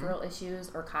issues, behavioral issues,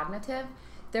 or cognitive,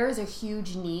 there is a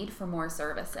huge need for more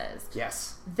services.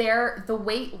 Yes. The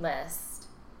wait list,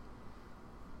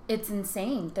 it's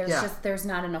insane. There's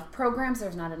not enough programs,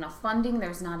 there's not enough funding,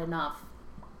 there's not enough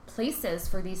places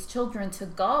for these children to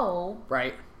go.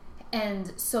 Right.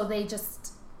 And so they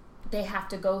have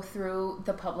to go through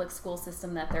the public school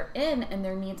system that they're in, and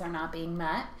their needs are not being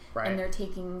met. Right. And they're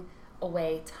taking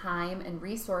away time and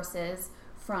resources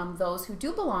from those who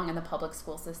do belong in the public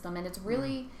school system. And it's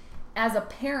really, as a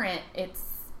parent, it's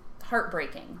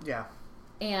heartbreaking. Yeah.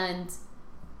 And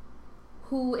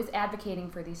who is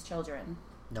advocating for these children?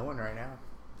 No one right now.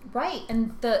 Right.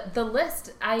 And the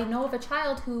list, I know of a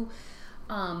child who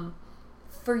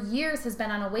for years has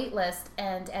been on a wait list,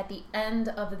 and at the end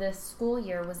of this school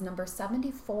year was number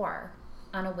 74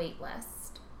 on a wait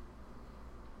list.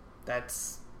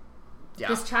 That's, yeah.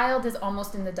 This child is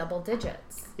almost in the double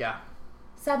digits. Yeah.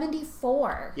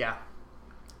 74. Yeah.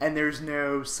 And there's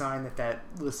no sign that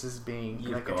list is being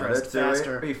addressed faster. You've got to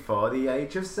do it before the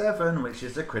age of 7, which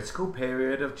is a critical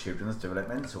period of children's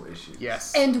developmental issues.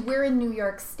 Yes. And we're in New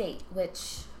York State,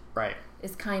 which right.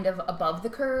 is kind of above the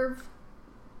curve,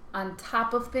 on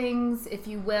top of things, if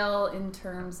you will, in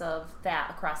terms of that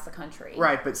across the country.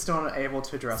 Right, but still not able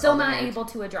to address Still not able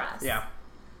to address. Yeah.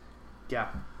 Yeah.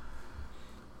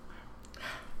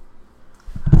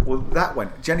 Well, that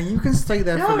went. Jenny, you can stay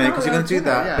there for a minute because you're going to do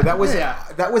that. Yeah.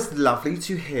 But that was lovely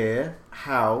to hear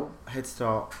how Head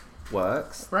Start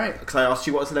works. Right. Because I asked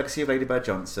you what was the legacy of Lady Bird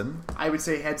Johnson. I would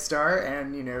say Head Start,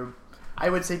 and I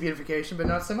would say beautification, but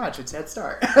not so much. It's Head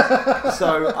Start.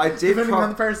 So I did. Depending on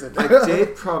the person. I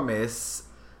did promise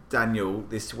Daniel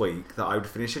this week that I would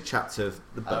finish a chapter of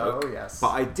the book. Oh yes. But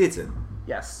I didn't.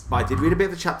 Yes. But I did read a bit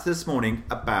of a chapter this morning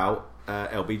about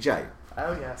LBJ.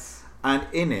 Oh yes. And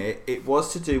in it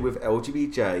was to do with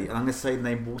LGBJ, and I'm going to say the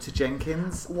name Walter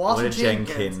Jenkins. Walter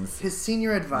Jenkins, his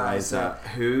senior advisor,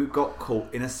 who got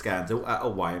caught in a scandal at a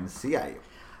YMCA.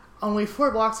 Only 4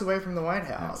 blocks away from the White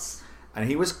House. Yes. And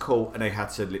he was caught, and they had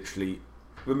to literally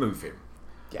remove him.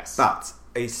 Yes. But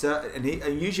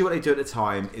and usually what they do at the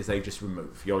time is they just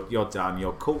remove. You're done.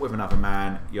 You're caught with another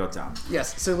man. You're done.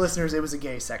 Yes. So listeners, it was a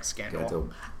gay sex scandal.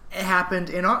 It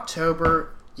happened in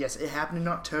October. Yes, it happened in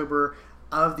October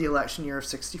of the election year of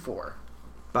 64.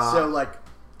 But so,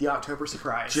 the October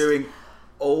surprise. During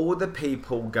all the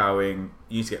people going,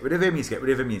 you need to get rid of him, you need to get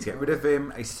rid of him, you need to get rid of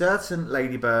him, a certain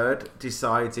Lady Bird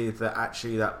decided that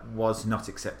actually that was not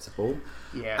acceptable.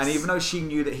 Yes. And even though she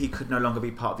knew that he could no longer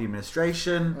be part of the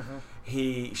administration,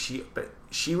 but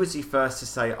she was the first to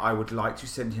say, I would like to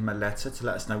send him a letter to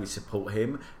let us know we support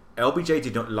him. LBJ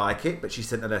did not like it, but she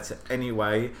sent a letter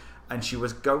anyway, and she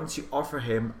was going to offer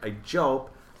him a job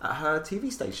at her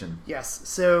TV station. Yes.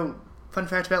 So, fun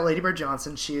fact about Lady Bird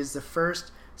Johnson, she is the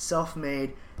first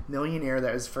self-made millionaire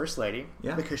that was First Lady.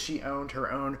 Yeah. Because she owned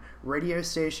her own radio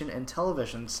station and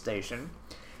television station.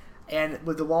 And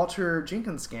with the Walter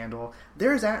Jenkins scandal,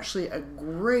 there's actually a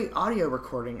great audio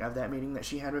recording of that meeting that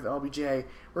she had with LBJ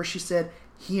where she said,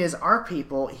 he is our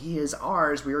people, he is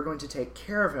ours, we are going to take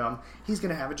care of him, he's going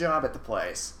to have a job at the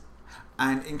place.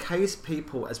 And in case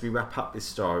people, as we wrap up this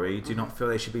story, do not feel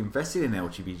they should be invested in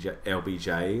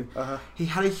LBJ, he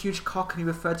had a huge cock and he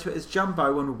referred to it as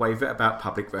jumbo and would wave it about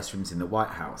public restrooms in the White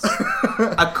House,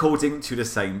 according to the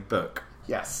same book.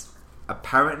 Yes.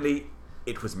 Apparently,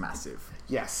 it was massive.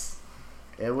 Yes.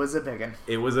 It was a big one.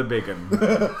 It was a big one.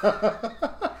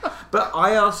 But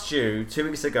I asked you 2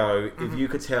 weeks ago if you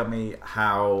could tell me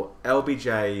how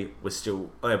LBJ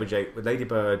with Lady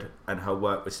Bird and her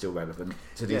work was still relevant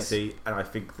to DC, and I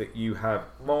think that you have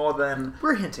more than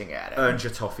We're hinting at it. earned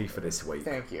your toffee for this week.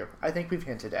 Thank you. I think we've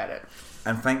hinted at it.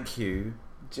 And thank you,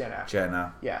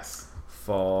 Jenna. Yes.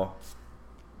 for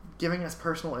Giving us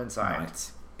personal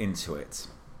insight into it.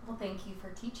 Well, thank you for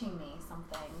teaching me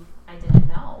something I didn't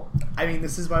know. I mean,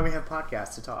 this is why we have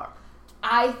podcasts to talk.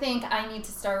 I think I need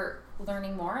to start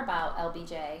learning more about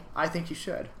LBJ. I think you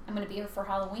should. I'm going to be here for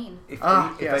Halloween. If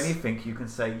yes. anything, you can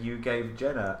say you gave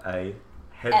Jenna a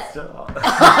head start.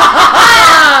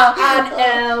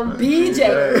 On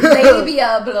LBJ.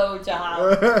 Labia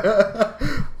blowjob.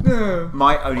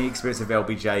 My only experience of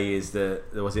LBJ is the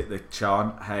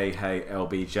chant, hey,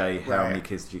 LBJ, how many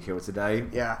kids did you kill today?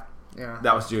 Yeah.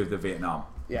 That was due to the Vietnam.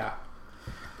 Yeah.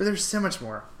 But there's so much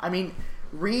more. I mean,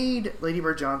 read Lady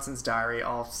Bird Johnson's diary,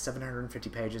 all 750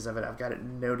 pages of it. I've got it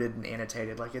noted and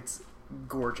annotated. Like, it's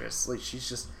gorgeous. Like, she's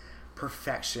just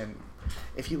perfection.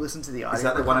 If you listen to the audio... Is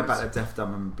that the one about the deaf,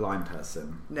 dumb and blind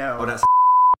person? No. Oh, that's...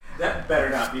 That better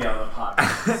not be on the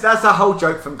podcast. That's the whole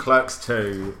joke from Clerks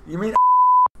 2. You mean...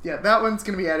 Yeah, that one's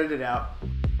going to be edited out.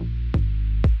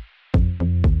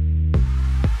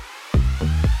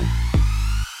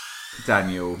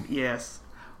 Daniel, Yes.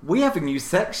 we have a new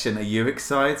section. Are you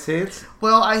excited?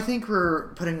 Well, I think we're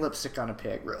putting lipstick on a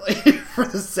pig, really, for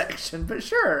this section. But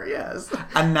sure, yes.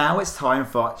 And now it's time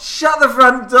for Shut the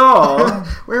Front Door!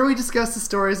 Where we discuss the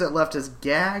stories that left us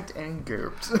gagged and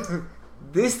gooped.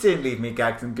 This didn't leave me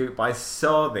gagged and gooped, but I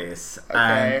saw this. Okay.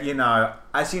 And,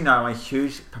 as you know, I'm a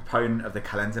huge proponent of the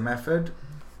calendar method.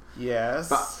 Yes.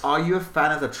 But are you a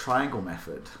fan of the triangle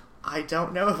method? I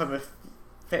don't know if I'm a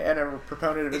fan or a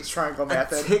proponent of the triangle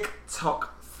method. A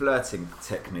TikTok flirting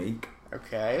technique.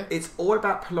 Okay. It's all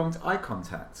about prolonged eye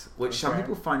contact, which some Okay.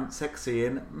 people find sexy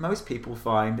and most people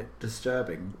find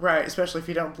disturbing. Right, especially if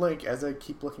you don't blink as I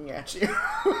keep looking at you.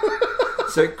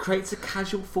 So it creates a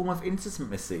casual form of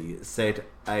intimacy, said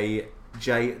a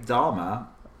J. Dahmer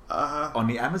on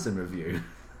the Amazon review.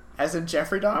 As in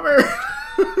Jeffrey Dahmer.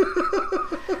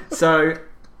 So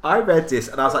I read this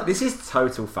and I was like, this is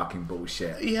total fucking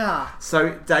bullshit. Yeah.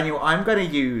 So Daniel, I'm going to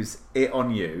use it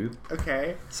on you.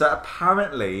 Okay. So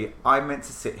apparently I'm meant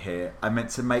to sit here, I'm meant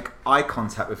to make eye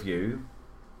contact with you.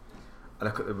 I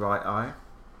look at the right eye.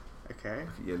 Okay.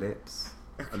 Look at your lips.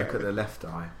 Okay. I look at the left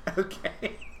eye.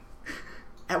 Okay.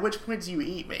 At which point do you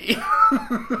eat me?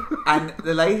 And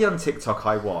the lady on TikTok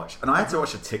I watch, and I had to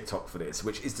watch a TikTok for this,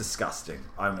 which is disgusting,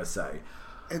 I'm going to say.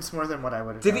 It's more than what I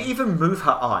would have Didn't done. even move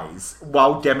her eyes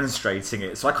while demonstrating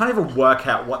it, so I can't even work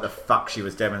out what the fuck she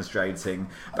was demonstrating.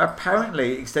 But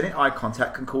apparently, extending eye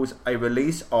contact can cause a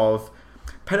release of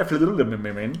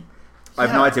pedophilia. I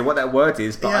have no idea what that word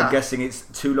is, but I'm guessing it's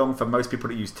too long for most people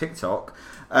that use TikTok.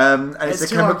 And It's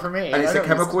too long for me. And it's I a don't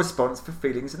chemical response for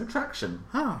feelings and attraction.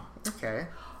 Oh, okay.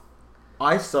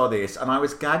 I saw this and I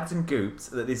was gagged and gooped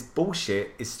that this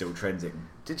bullshit is still trending.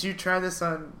 Did you try this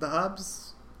on the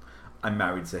hubs? I'm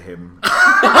married to him. Who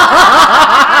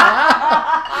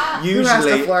has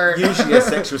to flirt? Usually a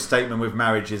sexual statement with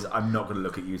marriage is, I'm not going to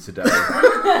look at you today.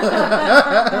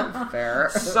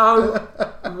 Fair. So,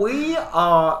 we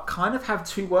are kind of have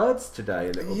two words today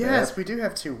a little bit. Yes, we do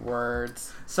have two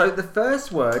words. So, the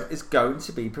first word is going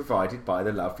to be provided by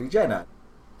the lovely Jenna.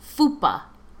 Fupa.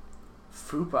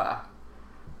 Fupa.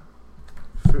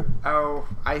 Oh,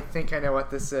 I think I know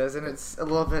what this is, and it's a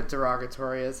little bit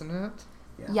derogatory, isn't it?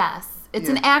 Yeah. Yes. It's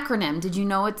an acronym. Did you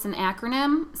know it's an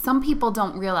acronym? Some people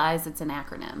don't realize it's an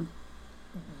acronym.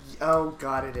 Oh,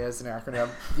 God, it is an acronym.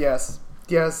 Yes.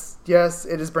 Yes. Yes.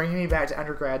 It is bringing me back to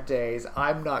undergrad days.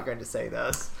 I'm not going to say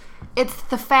this. It's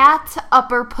the fat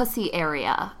upper pussy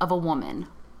area of a woman.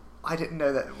 I didn't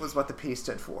know that was what the P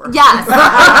stood for. Yes.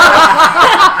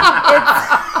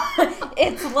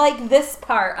 it's like this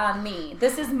part on me.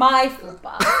 This is my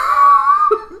fupa.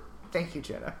 Thank you,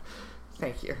 Jenna.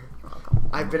 Thank you.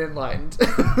 I've been enlightened.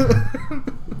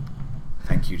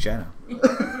 Thank you, Jenna.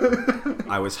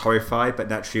 I was horrified, but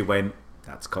naturally went,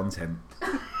 that's content.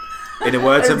 In the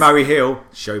words of Murray Hill,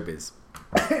 showbiz.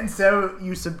 And so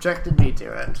you subjected me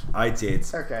to it. I did.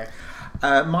 Okay.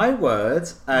 My word,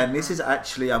 and this is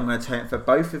actually, I'm going to turn it for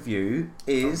both of you,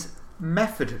 is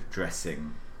method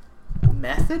dressing.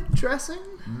 Method dressing?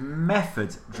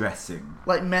 Method dressing.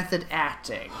 Like method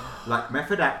acting. Like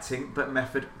method acting, but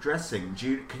method dressing.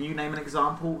 Can you name an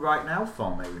example right now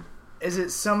for me? Is it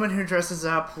someone who dresses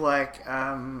up like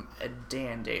a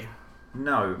dandy?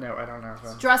 No. No, I don't know.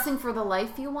 Dressing for the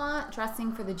life you want?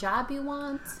 Dressing for the job you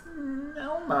want?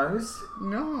 Almost.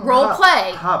 No. Role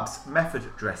play. Hubs, method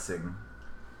dressing.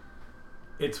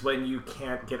 It's when you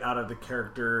can't get out of the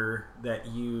character that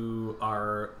you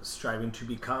are striving to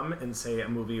become in, say, a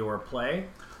movie or a play.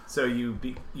 So you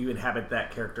inhabit that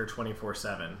character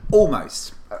 24/7.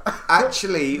 Almost.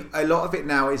 Actually, a lot of it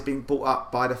now is being brought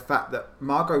up by the fact that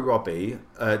Margot Robbie,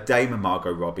 Dame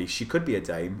Margot Robbie, she could be a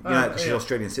dame, because she's an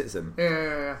Australian citizen,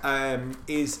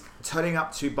 is turning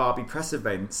up to Barbie press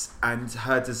events, and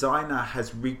her designer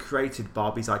has recreated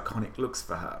Barbie's iconic looks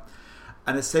for her.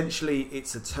 And essentially,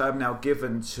 it's a term now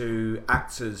given to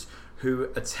actors who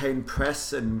attend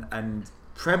press and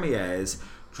premieres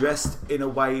dressed in a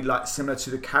way like similar to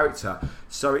the character.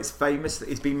 So it's famous.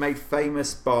 It's been made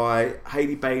famous by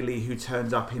Hailey Bailey, who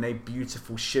turned up in a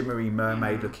beautiful shimmery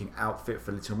mermaid-looking outfit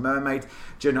for Little Mermaid.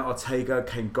 Jenna Ortega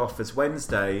came goth as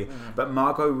Wednesday, but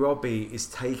Margot Robbie is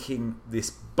taking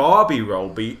this Barbie role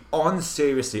beyond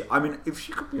seriously. I mean, if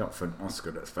she could be up for an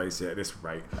Oscar, let's face it, at this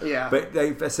rate. Yeah. But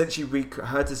they've essentially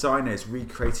her designer is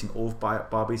recreating all of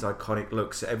Barbie's iconic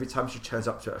looks. So every time she turns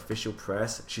up to official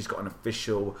press, she's got an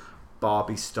official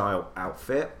Barbie style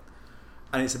outfit,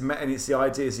 and it's the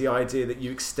idea that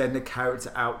you extend the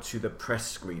character out to the press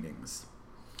screenings.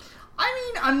 I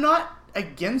mean, I'm not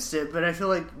against it, but I feel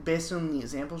like based on the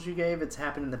examples you gave, it's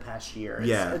happened in the past year.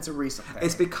 It's a recent thing.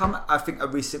 It's become, I think, a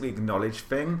recently acknowledged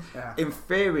thing. Yeah. In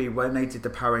theory, when they did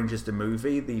the Power Rangers the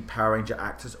movie, the Power Ranger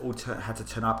actors all had to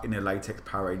turn up in their latex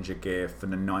Power Ranger gear for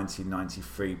the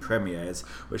 1993 premieres,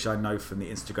 which I know from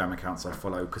the Instagram accounts I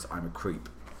follow because I'm a creep.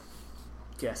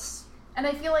 Yes. And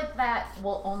I feel like that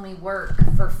will only work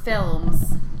for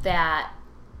films that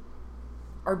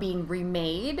are being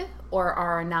remade or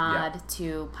are a nod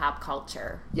to pop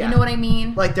culture. Yeah. You know what I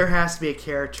mean? Like, there has to be a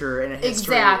character and a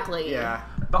history. Exactly. Yeah.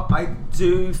 But I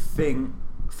do think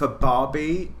for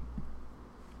Barbie,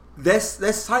 there's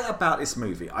something about this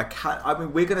movie. I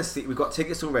mean, we're gonna see. We've got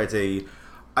tickets already.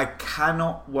 I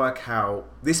cannot work out.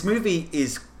 This movie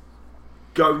is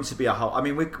going to be a whole. I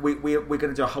mean, we're going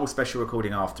to do a whole special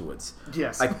recording afterwards.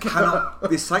 Yes. I cannot.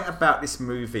 There's something about this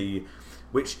movie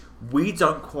which we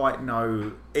don't quite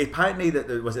know. Apparently, that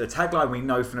the tagline we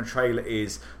know from the trailer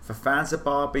is for fans of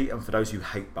Barbie and for those who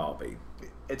hate Barbie.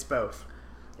 It's both.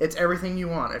 It's everything you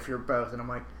want if you're both. And I'm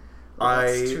like,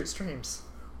 that's two extremes.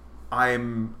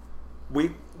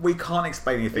 We can't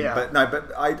explain anything, but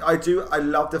I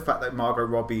love the fact that Margot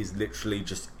Robbie is literally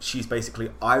she's basically,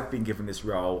 I've been given this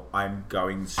role, I'm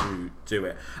going to do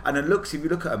it. And the looks, if you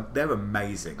look at them, they're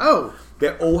amazing. Oh,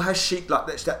 they all have like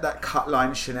that cut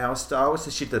line Chanel style.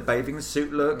 So she did the bathing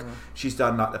suit look. She's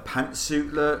done like the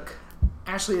pantsuit look.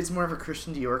 Actually, it's more of a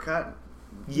Christian Dior cut.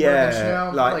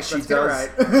 Yeah, like she does.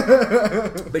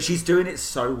 Right. But she's doing it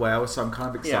so well, so I'm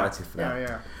kind of excited for that.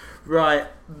 Yeah. Right,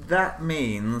 that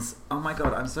means, oh my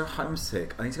god, I'm so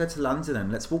homesick. I need to go to London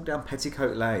and let's walk down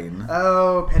Petticoat Lane.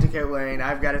 Oh, Petticoat Lane.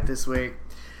 I've got it this week.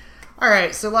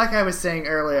 Alright, so like I was saying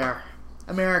earlier,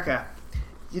 America,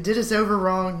 you did us over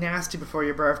wrong, nasty before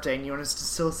your birthday, and you want us to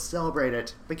still celebrate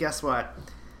it. But guess what?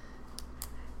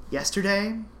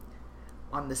 Yesterday,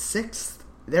 on the 6th,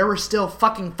 there were still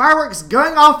fucking fireworks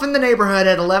going off in the neighborhood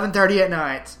at 11:30 at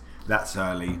night. That's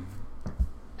early.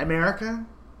 America,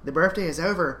 the birthday is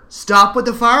over. Stop with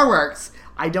the fireworks.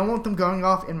 I don't want them going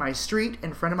off in my street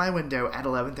in front of my window at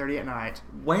 11:30 at night.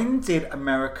 When did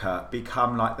America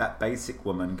become like that basic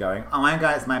woman going, oh my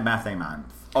god, it's my birthday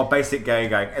month? Or basic gay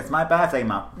going, it's my birthday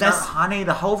month. No, honey,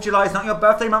 the whole of July is not your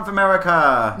birthday month,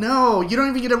 America. No, you don't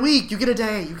even get a week. You get a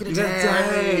day. You get a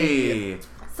day.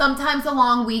 Sometimes a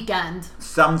long weekend.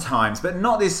 Sometimes, but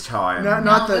not this time.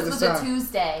 This was a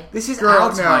Tuesday. This is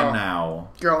our time now.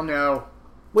 Girl, no.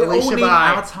 We all need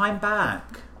our time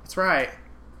back. That's right.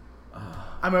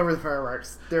 I'm over the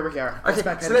fireworks. There we go. Okay,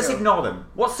 so let's ignore them.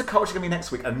 What's the culture going to be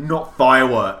next week and not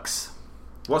fireworks?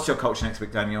 What's your culture next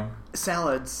week, Daniel?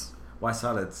 Salads. Why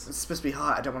salads? It's supposed to be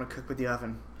hot. I don't want to cook with the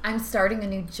oven. I'm starting a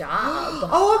new job.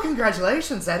 Oh,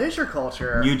 congratulations. That is your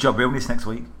culture. New job realness next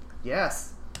week.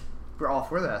 Yes. We're all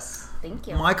for this. Thank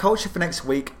you. My culture for next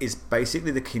week is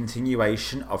basically the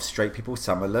continuation of Straight People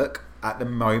Summer Look. At the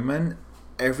moment,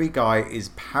 every guy is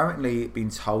apparently being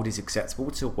told it's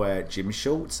acceptable to wear gym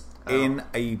shorts in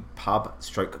a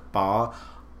pub/bar.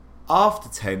 after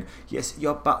 10, yes,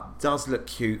 your butt does look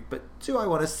cute, but do I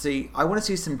want to see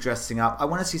some dressing up. I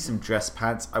want to see some dress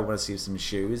pants. I want to see some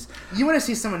shoes. You want to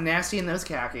see someone nasty in those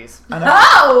khakis. And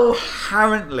No!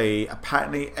 apparently,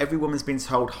 every woman's been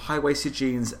told high-waisted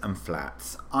jeans and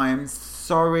flats. I am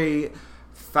sorry,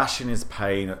 fashion is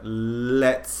pain.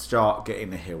 Let's start getting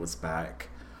the heels back.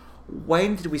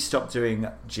 When did we stop doing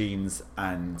jeans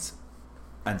and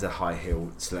a high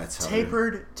heel stiletto?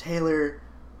 Tapered, tailored,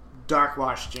 dark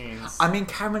wash jeans. I mean,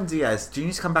 Cameron Diaz, do you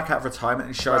need to come back out of retirement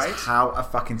and show us how a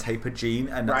fucking tapered jean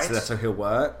and a stiletto heel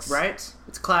works? Right?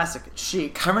 It's classic. It's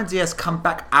chic. Cameron Diaz, come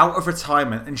back out of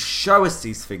retirement and show us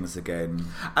these things again.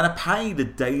 And apparently the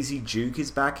Daisy Duke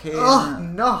is back here. Oh,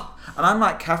 no. And I'm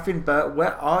like, Catherine Burt,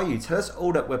 where are you? Tell us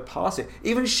all that we're past it.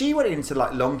 Even she went into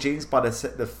like long jeans by the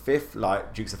fifth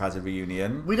like Dukes of Hazzard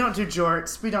reunion. We don't do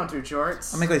jorts. We don't do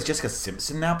jorts. Oh my god, is Jessica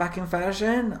Simpson now back in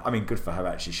fashion? I mean, good for her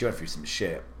actually. She went through some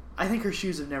shit. I think her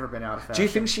shoes have never been out of fashion. Do you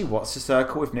think she watched the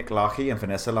circle with Nick Lahey and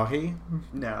Vanessa Lahey?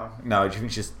 No. No, do you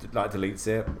think she just like deletes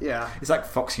it? Yeah. It's like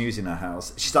Fox News in her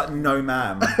house. She's like, no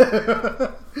ma'am.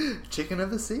 Chicken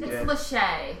of the sea. It's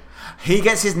Lachey. He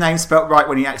gets his name spelt right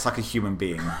when he acts like a human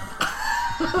being.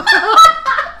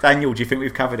 Daniel, do you think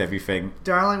we've covered everything?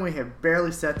 Darling, we have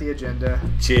barely set the agenda.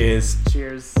 Cheers.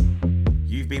 Cheers.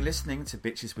 You've been listening to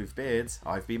Bitches with Beards.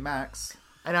 I've been Max.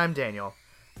 And I'm Daniel.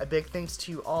 A big thanks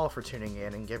to you all for tuning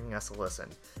in and giving us a listen.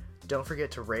 Don't forget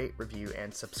to rate, review,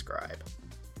 and subscribe.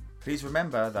 Please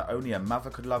remember that only a mother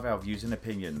could love our views and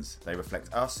opinions. They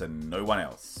reflect us and no one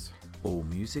else. All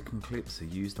music and clips are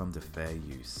used under fair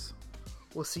use.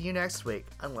 We'll see you next week,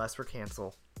 unless we're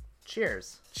canceled.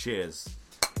 Cheers. Cheers.